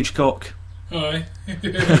man with a huge cock. Aye.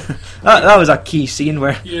 that was a key scene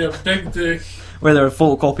where big dick. Where they were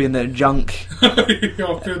photocopying their junk.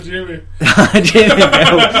 Poor Jamie. Jamie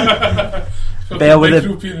Bell. Bell with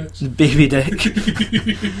a baby dick.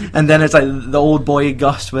 And then it's like the old boy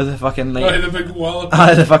Gus with a fucking like the big wallop.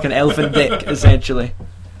 The fucking elephant dick essentially.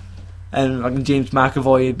 And fucking James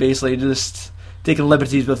McAvoy basically just taking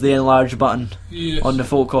liberties with the enlarge button Yes. on the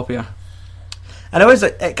photocopier. And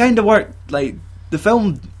it kind of worked. Like, the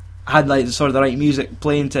film had like sort of the right music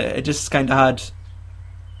playing to it. It just kind of had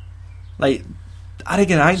like, I think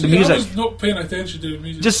the music. I was not paying attention to the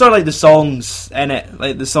music. Just sort of like the songs in it,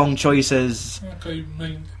 like the song choices. I can't even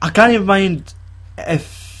mind. I can't even mind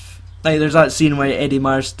if, like, there's that scene where Eddie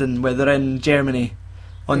Marston, where they're in Germany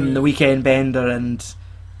on the weekend bender, and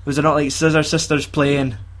was there not like Scissor Sisters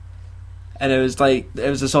playing? And it was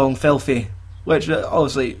the song "Filthy," which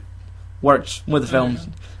obviously works with the film.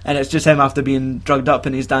 And it's just him after being drugged up,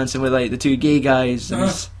 and he's dancing with like the two gay guys. And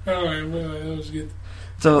Alright, well, that was good.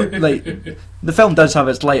 so like the film does have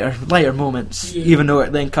its lighter moments, even though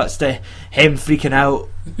it then cuts to him freaking out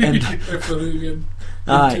and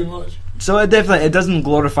too much. So it doesn't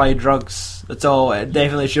glorify drugs at all. It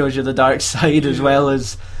definitely shows you the dark side as well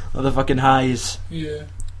as the fucking highs. Yeah.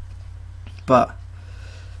 But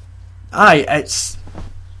it's,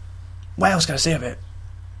 what else can I say about it?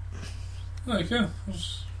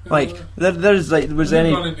 Like, there's like, was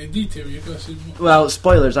any... Gone into detail, you can say more. Well,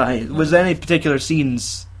 spoilers, was there any particular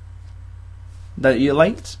scenes that you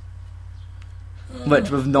liked?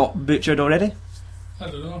 Which we've not butchered already? I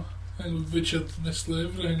don't know. I think we've butchered mostly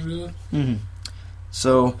everything, really. Mm-hmm.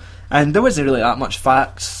 So, and there wasn't really that much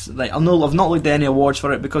facts. Like, I've not looked at any awards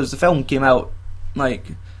for it because the film came out, like,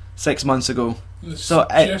 6 months ago. It's so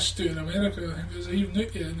just in America, I think. Is it even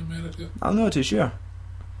out yet in America? I'm not too sure.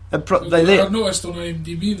 I've noticed on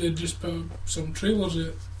IMDb they just put some trailers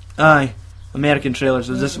out. Aye, American trailers.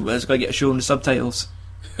 It's got to get shown subtitles.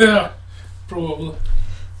 Yeah, probably.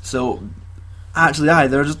 So, actually,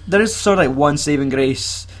 there is sort of like one saving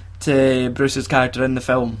grace to Bruce's character in the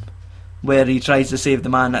film, where he tries to save the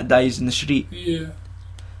man that dies in the street. Yeah.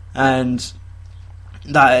 And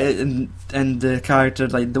that and the character,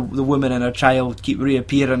 like the woman and her child, keep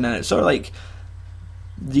reappearing, and it's sort of like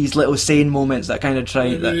these little sane moments that kind of try.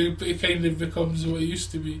 It kind of becomes what it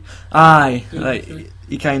used to be. Aye, like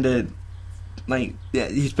he kind of like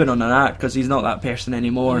he's been on an act because he's not that person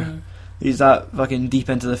anymore. Yeah. He's that fucking deep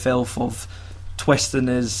into the filth of twisting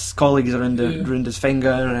his colleagues around his finger,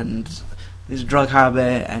 and his drug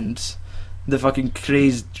habit, and the fucking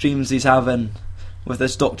crazed dreams he's having with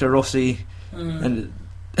this Dr. Rossi, and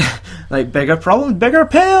like bigger problems, bigger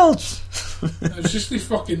pills. It's just his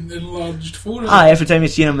fucking enlarged forehead. Aye, every time you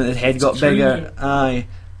see him, his head got bigger. Aye,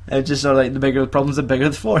 it's just sort of like the bigger the problems, the bigger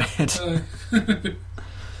the forehead.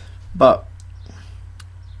 But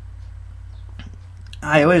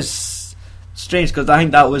it was strange because I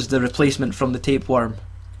think that was the replacement from the tapeworm.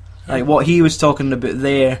 Like what he was talking about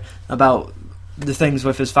there about the things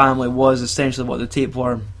with his family was essentially what the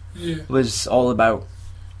tapeworm was all about.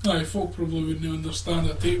 Aye, folk probably wouldn't understand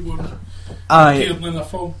a tapeworm. Aye, in a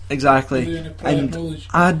film. Exactly.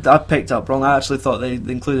 And I picked up wrong. I actually thought they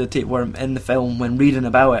included a tapeworm in the film when reading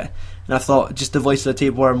about it, and I thought just the voice of the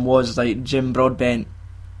tapeworm was like Jim Broadbent,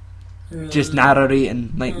 just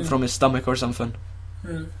narrating like from his stomach or something.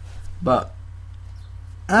 Right. But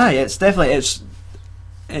it's definitely it's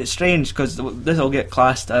strange because this will get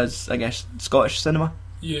classed as, I guess, Scottish cinema.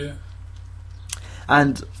 Yeah.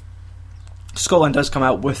 And Scotland does come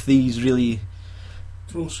out with these really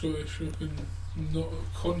pro-Scottish and not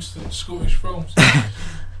constant Scottish films.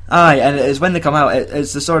 Aye, and it's when they come out,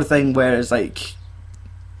 it's the sort of thing where it's like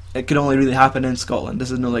it can only really happen in Scotland.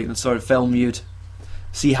 This is not like the sort of film you'd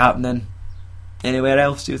see happening anywhere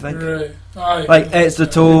else, do you think? Right. Aye. Like it's the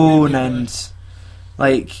tone and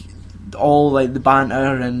like all like the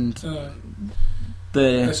banter and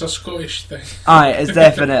the. It's a Scottish thing. Aye, it's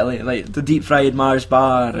definitely like the deep fried Mars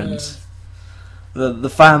bar and the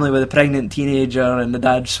family with a pregnant teenager and the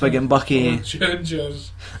dad swigging Bucky. Gingers.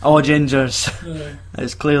 All gingers.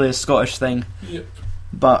 It's clearly a Scottish thing. Yep.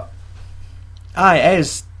 But it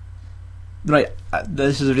is. Right,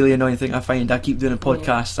 this is a really annoying thing I find. I keep doing a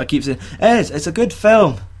podcast. I keep saying it's a good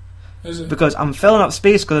film. Is it? Because I'm filling up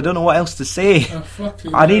space because I don't know what else to say.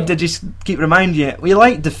 I need to just keep reminding you. We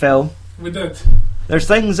liked the film. We did. There's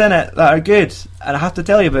things in it that are good, and I have to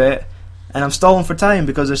tell you about it. And I'm stalling for time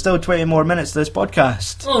because there's still 20 more minutes to this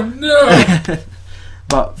podcast. Oh no!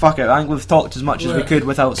 But fuck it, I think we've talked as much as we could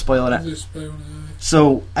without spoiling it.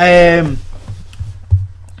 So, other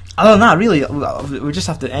than that, really, we just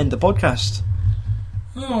have to end the podcast.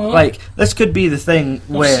 Oh, like, this could be the thing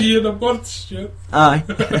where... see you in the bird, Stuart. Aye.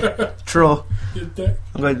 True. You dick.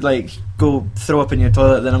 I'm going to, like, go throw up in your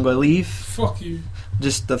toilet, then I'm going to leave. Fuck you.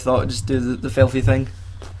 Just do the filthy thing.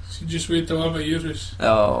 So just wait till I'm at yours.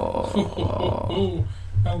 Oh.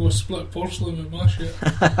 I'm going to split porcelain with my shit.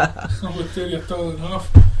 I'm going to tear your toilet in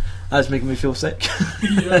half. That's making me feel sick.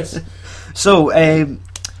 Yes. So,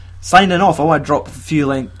 signing off, I want to drop a few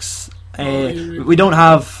links. We don't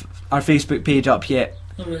have our Facebook page up yet.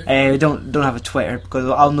 Right. We don't have a Twitter because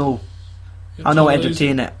I'll not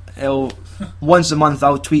entertain it. Once a month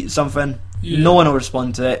I'll tweet something. Yeah. No one will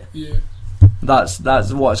respond to it. Yeah. That's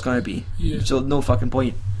what it's going to be. Yeah. So no fucking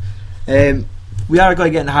point. We are going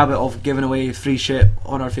to get in the habit of giving away free shit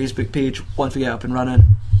on our Facebook page once we get up and running.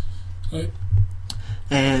 Right.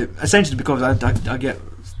 Essentially because I get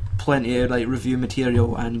plenty of like review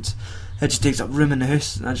material and it just takes up room in the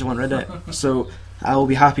house and I just want rid of it. So I will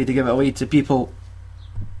be happy to give it away to people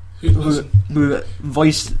who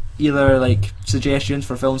voice either like suggestions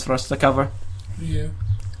for films for us to cover. Yeah.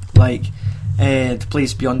 Like The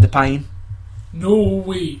Place Beyond the Pine. No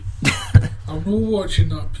way. I'm not watching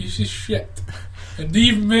that piece of shit. And they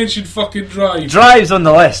even mentioned fucking Drive. Drive's on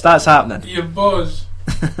the list. That's happening. You buzz.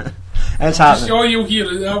 It's happening. All you'll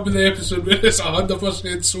hear is that'll be the episode where it's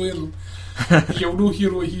 100% swearing. You'll not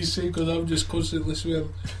hear what he's saying because I'm just constantly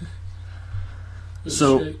swearing.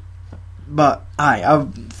 So, but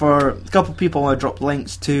for a couple of people I dropped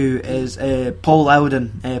links to is Paul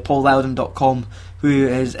Loudon, paulloudon.com, who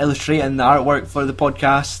is illustrating the artwork for the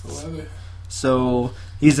podcast. So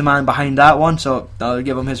he's the man behind that one, so I'll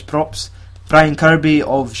give him his props. Brian Kirby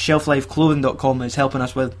of shelflifeclothing.com is helping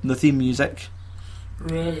us with the theme music.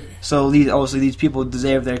 Right. So these people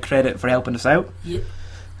deserve their credit for helping us out. Yep.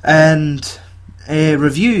 And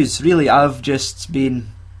reviews, really, I've just been...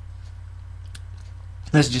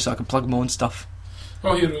 This is just so I can plug my own stuff.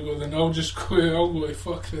 Oh, here we go then. I'll go to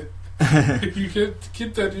fuck it. You can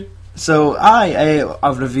continue. So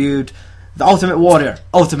I've reviewed The Ultimate Warrior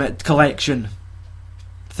Ultimate Collection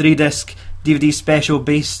 3-disc DVD special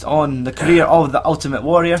based on the career of the Ultimate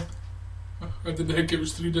Warrior. I didn't think it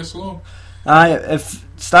was 3 discs long. It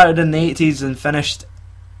started in the 80s and finished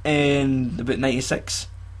in about 96.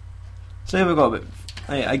 So we got about,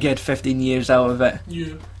 I get 15 years out of it.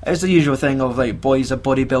 Yeah. It's the usual thing of like boy's a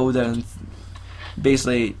bodybuilder and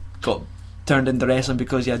basically got turned into wrestling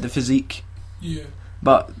because he had the physique. Yeah.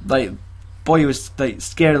 But like boy was like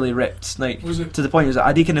scarily ripped, like Was it? to the point was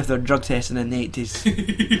I reckon if they're drug testing in the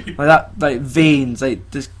 80s. Like that, like veins, like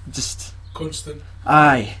just constant.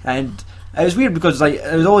 Aye, and it was weird because like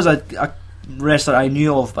it was always a wrestler I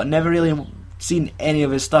knew of, but never really seen any of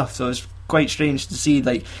his stuff. So it's quite strange to see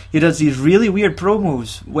like he does these really weird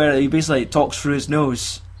promos where he basically talks through his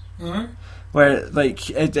nose, where like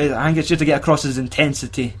I think it's just to get across his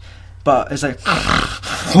intensity, but it's like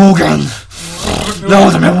Hogan, the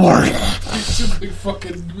Ultimate Warrior. He's like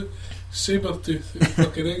fucking Sabretooth,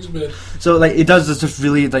 fucking X-Men. So like he does this just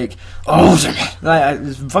really like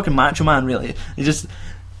it's fucking Macho Man really. He just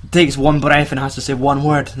takes one breath and has to say one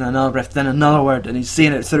word, and another breath, then another word, and he's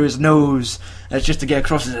saying it through his nose. It's just to get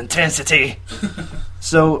across his intensity.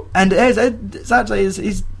 So, and it's actually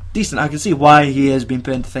he's decent. I can see why he has been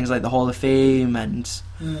put into things like the Hall of Fame, and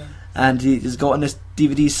he's got in this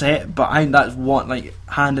DVD set. But I think that's what like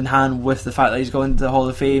hand in hand with the fact that he's going to the Hall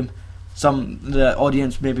of Fame. The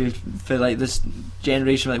audience maybe for like this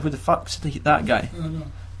generation like, who the fuck's that guy? I know.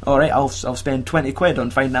 Alright, I'll spend 20 quid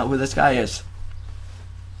on finding out who this guy is.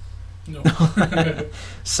 No.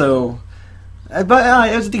 So,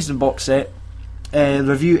 but it was a decent box set. The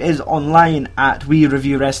review is online at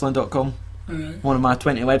wereviewwrestling.com, Right. one of my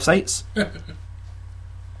 20 websites.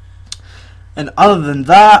 And other than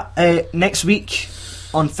that, next week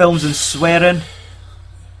on Films and Swearing,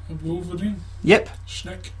 Wolverine? yep,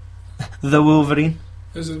 Schnick? The Wolverine.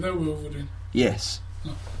 Is it the Wolverine? Yes.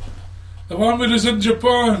 The one that is in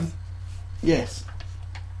Japan! Yes.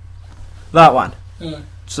 That one. Aye.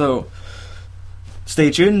 So, stay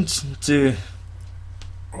tuned to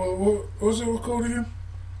What was it called again?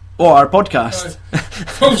 our podcast.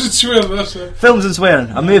 Films and Swearing, that's it. Films and Swearing,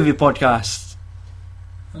 a movie podcast.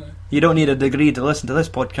 Aye. You don't need a degree to listen to this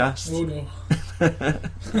podcast. Oh no.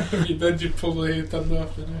 If you did, you'd probably turn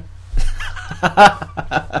off, you know.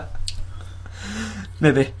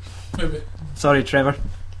 Maybe. Sorry, Trevor.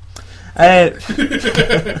 If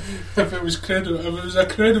it was a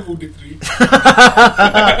credible degree.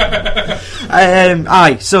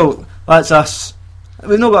 Aye, so that's us.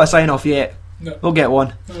 We've not got a sign off yet. No. We'll get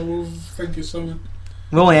one. No, we'll think of something.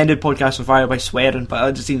 We only ended Podcast on Fire by swearing, but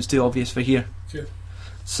that just seems too obvious for here. Okay.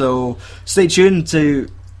 So stay tuned to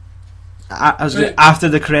Right. after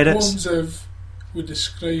the credits. What if we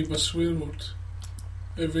describe a swear word?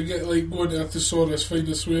 If we get like going to a thesaurus, find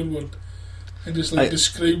a swear word and just like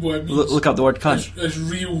describe what it means. Look up the word cunt. As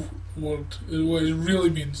real word, what it really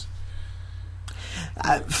means.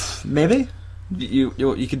 Maybe you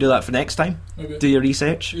could do that for next time. Maybe. Do your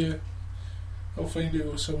research. Yeah, I'll find out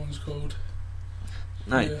what someone's called.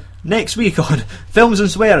 Right. Next week on Films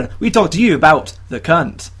and Swearing, we talk to you about The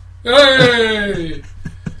Cunt. Hey!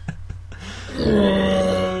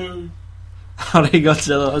 Alright,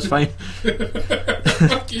 Godzilla, that's fine.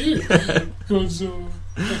 Fuck you. Godzilla.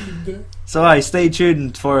 Fucking dick. So stay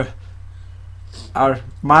tuned for our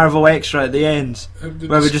Marvel extra at the end,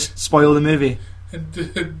 where we just spoil the movie.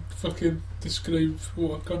 And fucking describe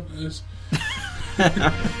what a cunt is.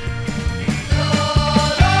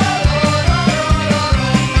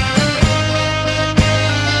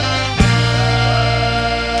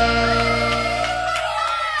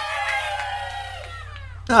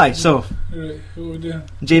 Aye, so Right, what we doing?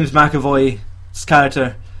 James McAvoy's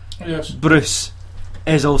character, Yes, Bruce,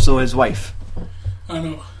 is also his wife. I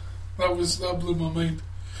know. That blew my mind.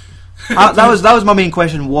 That was my main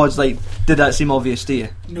question. Was like, did that seem obvious to you?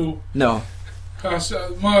 No. No.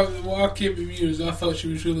 What came to me is I thought she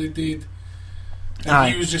was really dead. And Aye.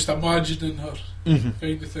 he was just imagining her, Mhm.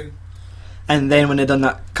 kind of thing. And then when they done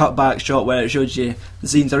that cutback shot where it showed you the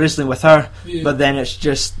scenes originally with her, Yeah. but then it's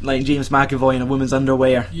just like James McAvoy in a woman's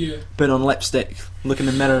underwear, Yeah. putting on lipstick, looking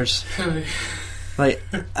in mirrors. Like,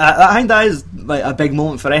 I think that is like a big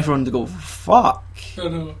moment for everyone to go, fuck. I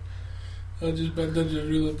know. That just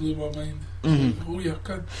really blew my mind. Mhm. Oh, yeah,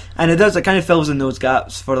 cunt. And it does, it kind of fills in those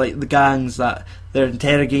gaps for like the gangs that they're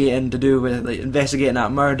interrogating to do with like investigating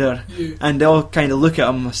that murder, Yeah. and they all kind of look at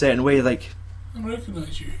him a certain way, like, I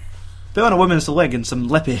recognise you. put on a woman's leg and some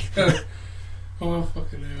lippy. Oh,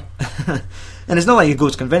 fucking hell. And it's not like he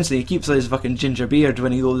goes convincing, he keeps his fucking ginger beard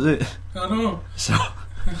when he goes out. I know. So,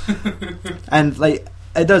 and like,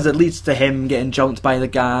 it leads to him getting jumped by the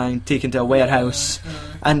gang, taken to a warehouse,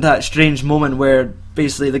 and that strange moment where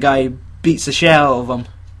basically the guy beats the shell out of him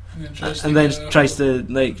and then tries to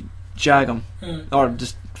like jag him or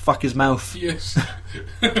just fuck his mouth. Yes.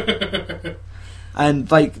 And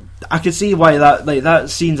like, I could see why that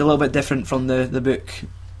scene's a little bit different from the book.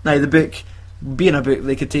 Now the book, being a book,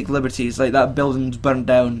 they could take liberties. Like, that building's burned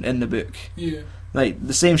down in the book. Yeah. Like,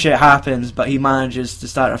 the same shit happens, but he manages to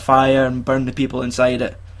start a fire and burn the people inside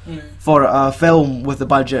it. Right. For a film with a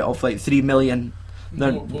budget of like $3 million,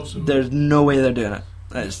 Not possible. there's no way they're doing it.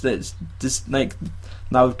 It's just like,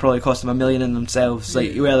 that would probably cost them $1 million in themselves.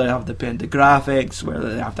 Like, Yeah. whether they have to pay into graphics,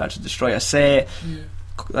 whether they have to actually destroy a set, Yeah.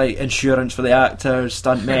 like insurance for the actors,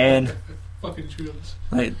 stuntmen. Fucking insurance.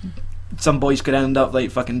 Like, some boys could end up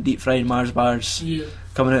like fucking deep fried Mars bars Yeah.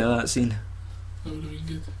 coming out of that scene. That would have been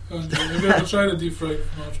good. Have you ever tried a deep fry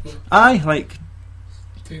Mars bar Aye, like,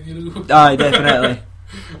 10 years ago? aye, definitely.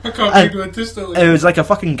 I can't And think of it distantly. It was like a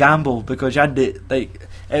fucking gamble because you had to, like,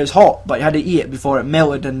 it was hot, but you had to eat it before it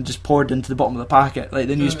melted and just poured into the bottom of the packet, like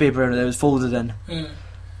the newspaper that it was folded in. Yeah.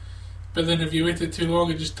 But then if you waited too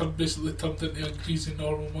long, it just basically turned into a greasy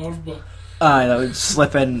normal Mars bar. Aye, that would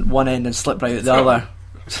slip in one end and slip right out the other.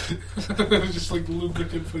 Just like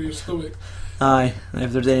lubricant for your stomach. Aye, and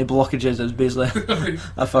if there's any blockages, it was basically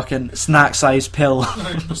a fucking snack-sized pill.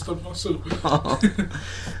 Mr. Muscle.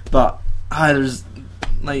 But there's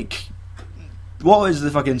like, what was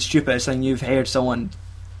the fucking stupidest thing you've heard someone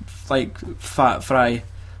like fat fry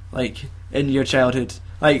like in your childhood?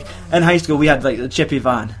 Like, in high school we had like the chippy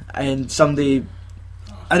van, and somebody,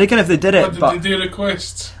 I don't know if they did it, But but did they do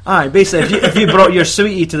requests? aye, basically if you brought your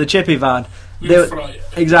sweetie to the chippy van, We'll fry it.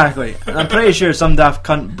 exactly. And I'm pretty sure some daft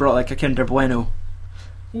cunt brought like a Kinder Bueno.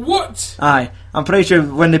 What? Aye, I'm pretty sure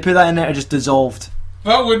when they put that in there, it just dissolved.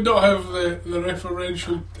 That would not have the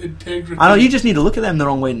referential integrity. I know, you just need to look at them the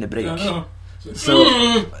wrong way in the break. I know.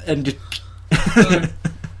 So, and just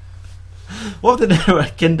what would they do with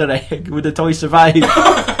a Kinder Egg? Would the toy survive?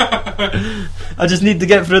 I just need to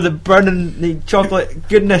get through the burning the chocolate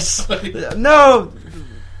goodness. No,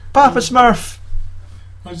 Papa Smurf.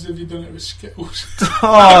 Imagine if you done it with Skittles.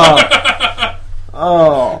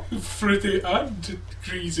 Oh, Fruity and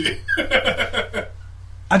greasy.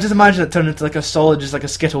 I just imagine it turned into like a solid, just like a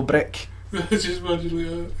Skittle brick. Just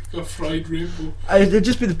imagine like a fried rainbow. It'd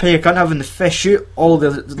just be the pay you can't having the fish shoot all the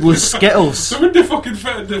loose Skittles. So would they fucking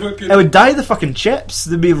fit in the fucking... It would dye the fucking chips.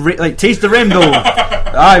 They'd be like, taste the rainbow.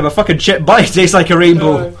 Aye, my fucking chip bite tastes like a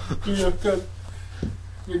rainbow. Yeah, good.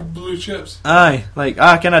 Big blue chips. Aye, like,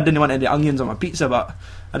 I kind of didn't want any onions on my pizza, but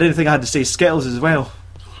I didn't think I had to say Skittles as well.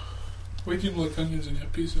 Why do you like onions in your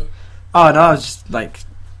pizza? Oh no, I was just like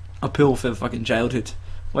a pull for fucking childhood,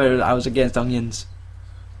 where I was against onions.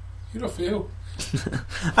 You're a fail.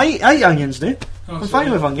 I eat onions now. Oh, I'm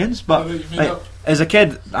fine with onions, but you made like, up. as a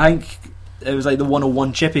kid, I think it was like the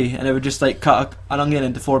 101 chippy, and it would just like cut an onion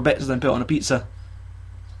into 4 bits and then put it on a pizza.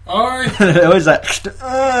 Aye. It was like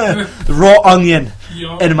raw onion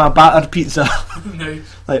Yum. in my battered pizza. Nice.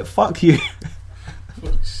 Like, fuck you.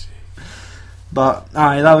 Fuck's sake. But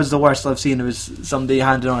aye, that was the worst I've seen. It was somebody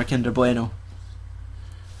handing on a Kinder Bueno.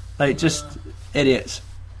 Like, just idiots.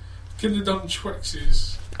 Could have done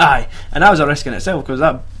Twixes. Aye, and that was a risk in itself because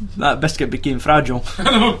that biscuit became fragile. I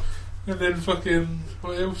know. And then fucking,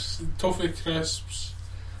 what else? Toffee crisps.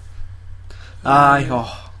 Aye,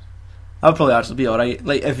 oh, that would probably actually be alright.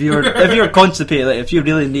 Like, if you're constipated, like, if you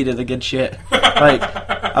really needed the good shit, like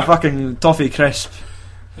a fucking toffee crisp,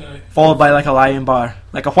 Aye. followed by like a Lion bar,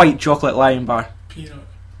 like a white chocolate Lion bar. Peanut.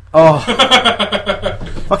 Oh,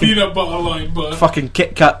 fucking Peanut butter Lion bar. fucking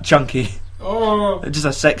Kit Kat chunky. Oh, Just a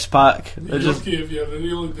 6-pack. you're Just lucky if you're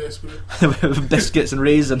really desperate. with biscuits and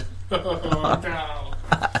raisin. Oh,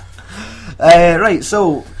 Right,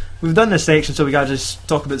 so we've done this section, so we gotta just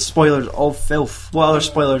talk about spoilers of filth. What other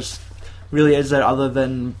spoilers really is there other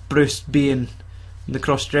than Bruce being the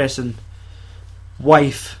cross-dressing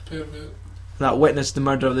wife Pervert. that witnessed the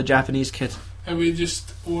murder of the Japanese kid? And we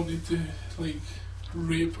just wanted to, like,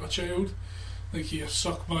 rape a child. Like, here,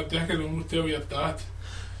 suck my dick and I'm going to tell your dad.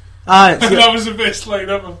 Ah, And that was the best line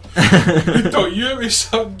ever. He taught you how to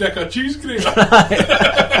suck dick a cheese grater.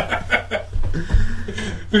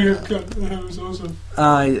 That was awesome.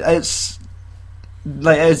 it's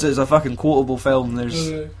like it's a fucking quotable film.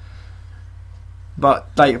 But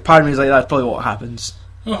like part of me is like that's probably what happens.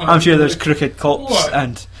 I'm sure there's crooked cops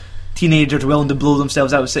and teenagers willing to blow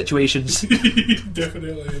themselves out of situations.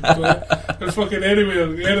 Definitely. But fucking anywhere,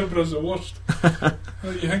 Edinburgh's the worst.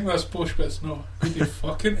 You think that's posh bits? No. We do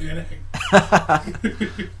fucking anything.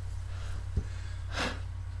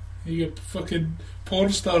 You get fucking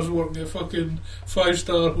porn stars working at fucking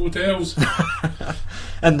 5-star hotels.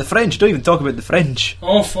 And the French, don't even talk about the French.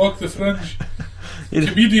 Oh fuck the French.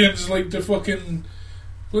 Comedians like the fucking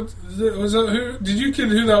what was that? Who did you kill?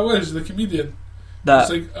 Who that was? The comedian. That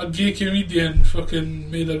It's like a gay comedian fucking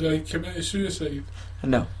made a guy commit suicide.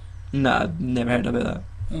 no, I've never heard about that.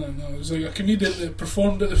 I don't know. It was like a comedian that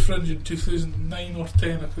performed at the Fringe in 2009 or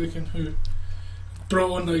 10, I think, who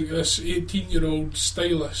brought on like this 18-year-old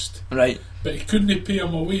stylist, Right. but he couldn't pay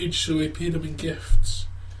him a wage, so he paid him in gifts.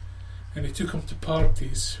 And he took him to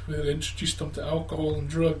parties where he introduced him to alcohol and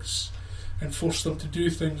drugs and forced them to do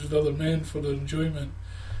things with other men for their enjoyment.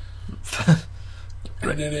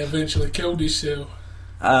 And then he eventually killed himself.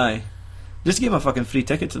 Aye. Just give him a fucking free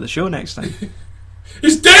ticket to the show next time.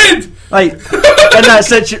 He's dead! Like, in that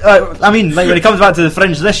situation, I mean, like when he comes back to the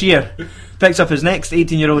Fringe this year, picks up his next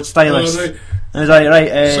 18-year-old stylist, Oh, right. and he's like,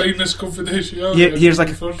 right, Sign this confidentiality. here's like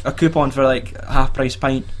first. a coupon for like a half-price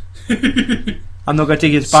pint. I'm not going to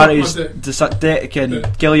take you to Suck parties my dick. to suck dick and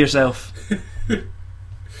Yeah. kill yourself.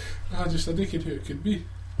 Just a naked who it could be.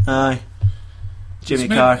 Aye. Jimmy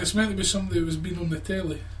it's Carr. It's meant to be somebody that was been on the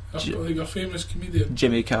telly. Like a famous comedian.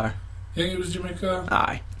 Jimmy Carr. You think it was Jimmy Carr?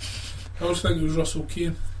 Aye. I always think it was Russell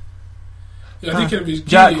Kane. Yeah, I think it was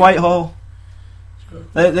Jack gay. Whitehall.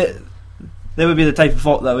 Jack- They would be the type of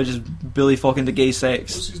folk that would just bully folk into gay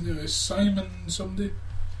sex. What's his name? Is Simon somebody?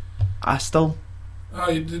 Astle.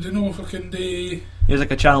 Aye, did you know fucking they... He was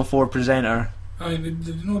like a Channel 4 presenter. Aye, did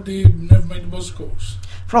you know they Nevermind the Buzzcocks?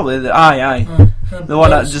 Probably. Aye. Aye. The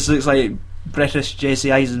one that just looks like British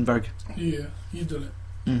Jesse Eisenberg. Yeah, you did it.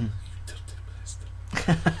 Mm. You dirty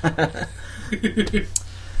bastard.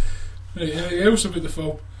 Right, anything else about the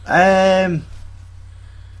film?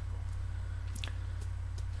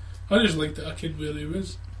 I just liked that I kid where he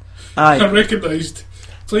was. I Aye. recognised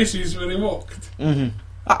places where he walked.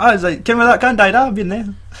 I was like, can we that can't die? I've been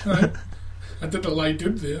there. Aye. I didn't lie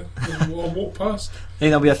down there. I walked past. I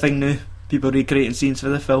think that'll be a thing now. People recreating scenes for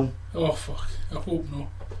the film. Oh fuck, I hope not.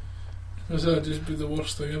 Because that'd just be the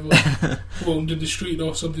worst thing ever. Walking down the street and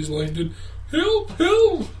all somebody's lying down, help,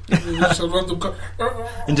 help! And there's just a random car.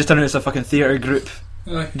 And just turn out it's a fucking theatre group.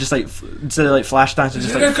 Aye. Just like, instead of like flash dancing,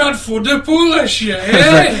 just I like, can't afford the police, yeah,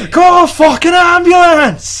 eh? call a fucking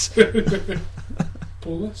ambulance!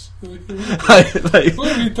 Police? like,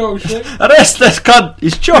 What are you talking shit? arrest this cunt,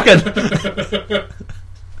 he's choking!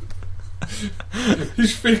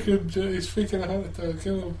 He's faking a heart attack,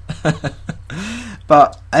 kill him.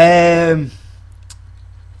 But, I'm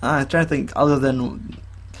trying to think other than,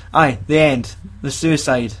 the end, the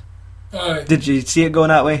suicide. Aye, Did you see it going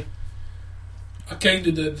that way? I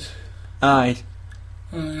kinda did. Aye.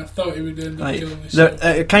 I thought he would end up Like, killing himself.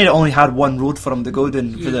 it kind of only had one road for him to go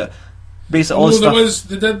down for Yeah. the basically all Although the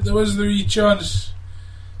stuff. there was the wee chance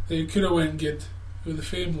that he could have went good with the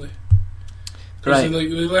family. Because Right. they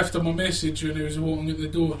left him a message when he was walking out the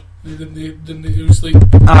door. He was like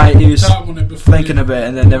He was tapping on it before thinking a bit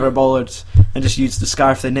and then never bothered and just used the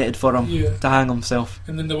scarf they knitted for him Yeah. to hang himself.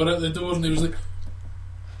 And then they were at the door and he was like,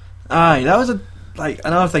 That was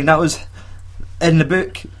another thing that was in the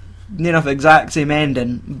book. near enough the exact same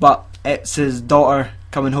ending, but it's his daughter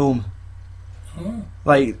coming home. Oh.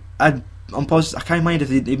 Like, I'm positive, I can't mind if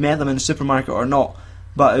he met them in the supermarket or not,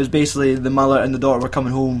 but it was basically the mother and the daughter were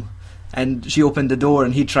coming home, and she opened the door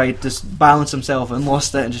and he tried to balance himself and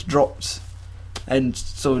lost it and just dropped. And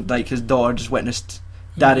so, like, his daughter just witnessed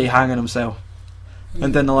Daddy hanging himself.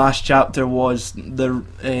 And then the last chapter was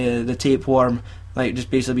the tapeworm, like, just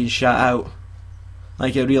basically being shot out.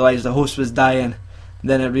 Like, it realised the host was dying,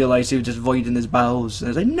 then it realised he was just voiding his bowels, and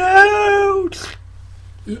it was like, no!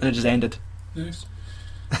 And it just ended. Nice.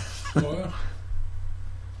 Wow.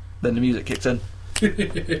 Then the music kicks in.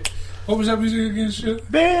 What was that music again,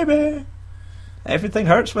 shit? Baby! Everything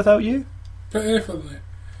hurts without you. Bit of effort, mate.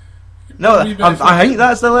 No, I think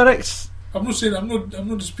that's the lyrics. I'm not saying, I'm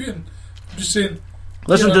not disputing. I'm just saying.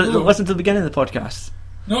 Listen to the beginning of the podcast.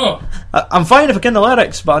 No. I'm fine if I can the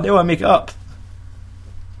lyrics, but I do want to make it up.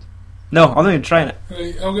 No, I'm not even trying it.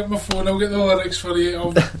 Right, I'll get my phone, I'll get the lyrics for you,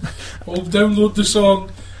 I'll download the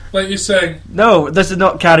song like you sang. No, this is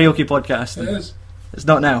not karaoke podcast. It is. It's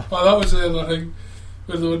not now. Oh, that was the other thing,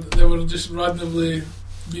 where they were just randomly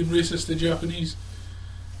being racist to Japanese.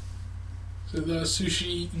 So that sushi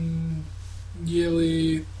eating,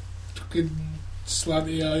 yelly, fucking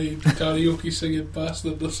slanty eye karaoke singing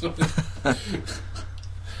bastard or something. I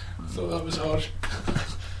thought that was harsh.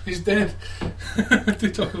 He's dead. They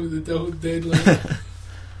talk about the dead line.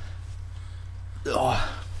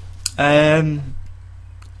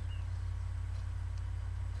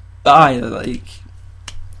 Aye, like,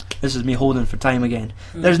 this is me holding for time again.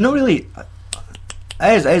 There's no really.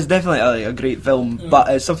 It is definitely a great film, but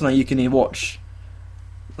it's something that you can watch.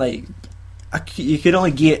 Like, you can only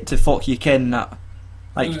get to fuck you kin that.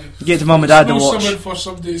 Like, you get to mum and dad to watch. It's not for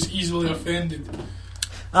somebody that's easily offended.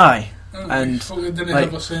 Aye. And they didn't like,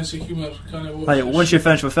 have a sense of humour, kind of. Like, once you're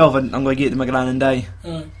finished with film, I'm going to get to my gran and die.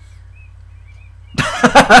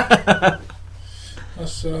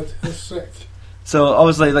 That's sad. That's sick. So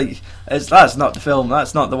obviously, like, that's not the film.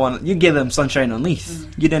 That's not the one. You give them Sunshine on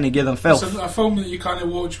Leith. You didn't give them filth. It's a film that you kind of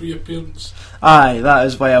watch with your parents. Aye, that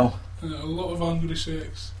as well. A lot of angry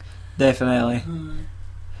sex. Definitely.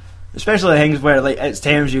 Especially things where, like, it's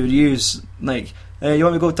terms you would use, like, you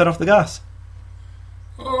want me to go turn off the gas?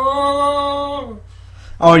 Oh!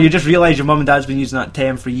 Or you just realise your mum and dad's been using that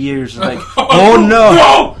term for years. Like, oh no!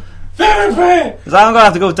 No! Therapy! Is that I'm going to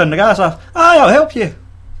have to go turn the gas off? Aye, I'll help you.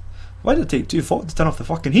 Why did it take 2 to turn off the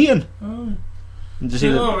fucking heating? And just see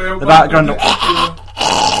the background.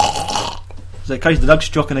 It's like, Christ, the dog's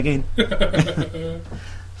choking again.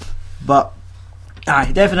 But,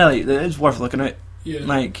 aye, definitely, it's worth looking at. Yeah.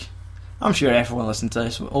 Like, I'm sure everyone listening to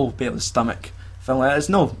this will all be able to stomach film like that. It's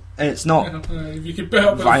not. If you could bet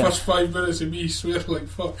up the first 5 minutes of me swear like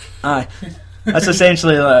fuck. Aye. That's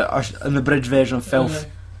essentially an abridged version of filth.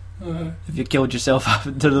 If you killed yourself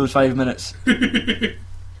after those 5 minutes.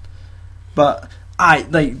 But, aye,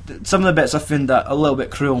 like, some of the bits I found that a little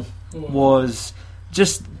bit cruel was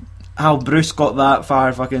just how Bruce got that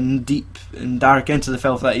far fucking deep and dark into the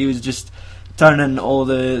filth that he was just turning all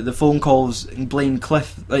the phone calls and blaming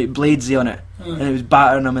Cliff, like, Bladesy on it. And he was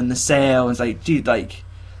battering him in the cell, and it's like, gee, like,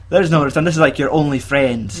 there's no return, this is like your only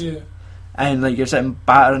friend. And, like, you're sitting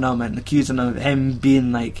battering him and accusing him of him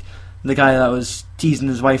being, like, the guy that was teasing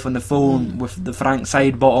his wife on the phone with the Frank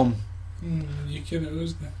side bottom. You kidding, it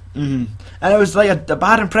wasn't it? And it was like a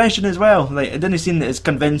bad impression as well. Like, it didn't seem as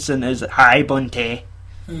convincing as Hi Bunty.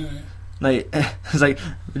 Like, it's like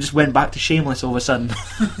we just went back to Shameless all of a sudden.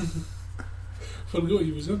 Forgot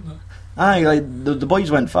he was in that. Aye, like the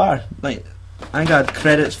boys went far. Like, I think I had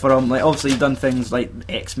credits for him. Like, obviously he'd done things like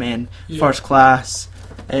X-Men, First Class.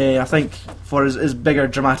 I think for his bigger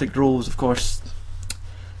dramatic roles, of course,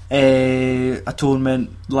 Atonement,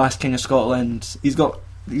 Last King of Scotland. He's got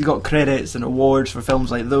credits and awards for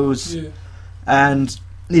films like those. And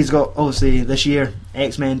he's got, obviously, this year,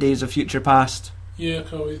 X-Men Days of Future Past. Yeah, I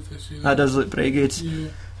can't wait to see that. That does look pretty good.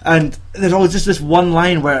 And there's always just this one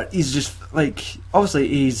line where he's just, like, obviously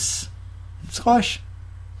he's Scottish.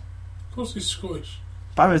 Of course he's Scottish.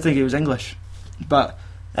 But I would think he was English. But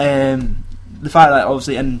the fact that,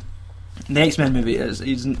 obviously, in the X-Men movie,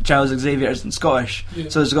 Charles Xavier isn't Scottish,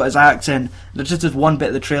 so he's got his accent. There's just this one bit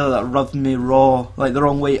of the trailer that rubbed me the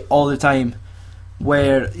wrong way all the time,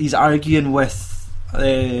 where he's arguing with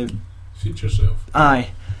Future Self. Aye.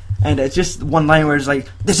 And it's just one line where it's like,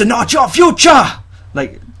 "This is not your future!"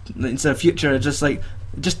 Like, instead of future, it's just like,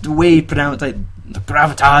 just the way he pronounced, like, the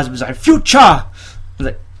gravitas was like, "Future!" I was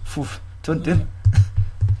like, don't do it.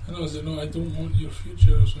 I know, is it not, I don't want your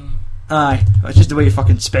future or something? Aye. It's just the way he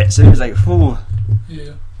fucking spits it. It's like, oh.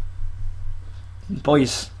 Yeah.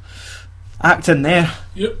 Boys. acting there.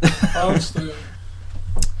 Yep, honestly.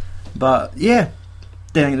 But yeah,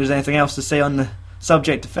 don't think there's anything else to say on the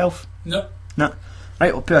subject of filth. No.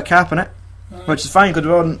 Right, we'll put a cap on it, which is fine because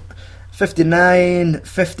we're on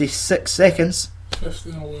 59.56 seconds.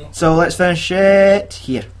 50, oh well. So let's finish it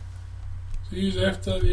here. So use after